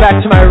coming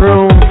back to my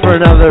room for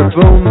another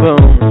boom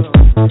boom?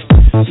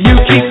 You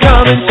keep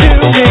coming to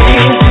me.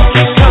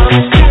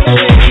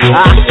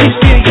 I can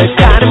feel your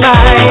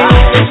dynamite.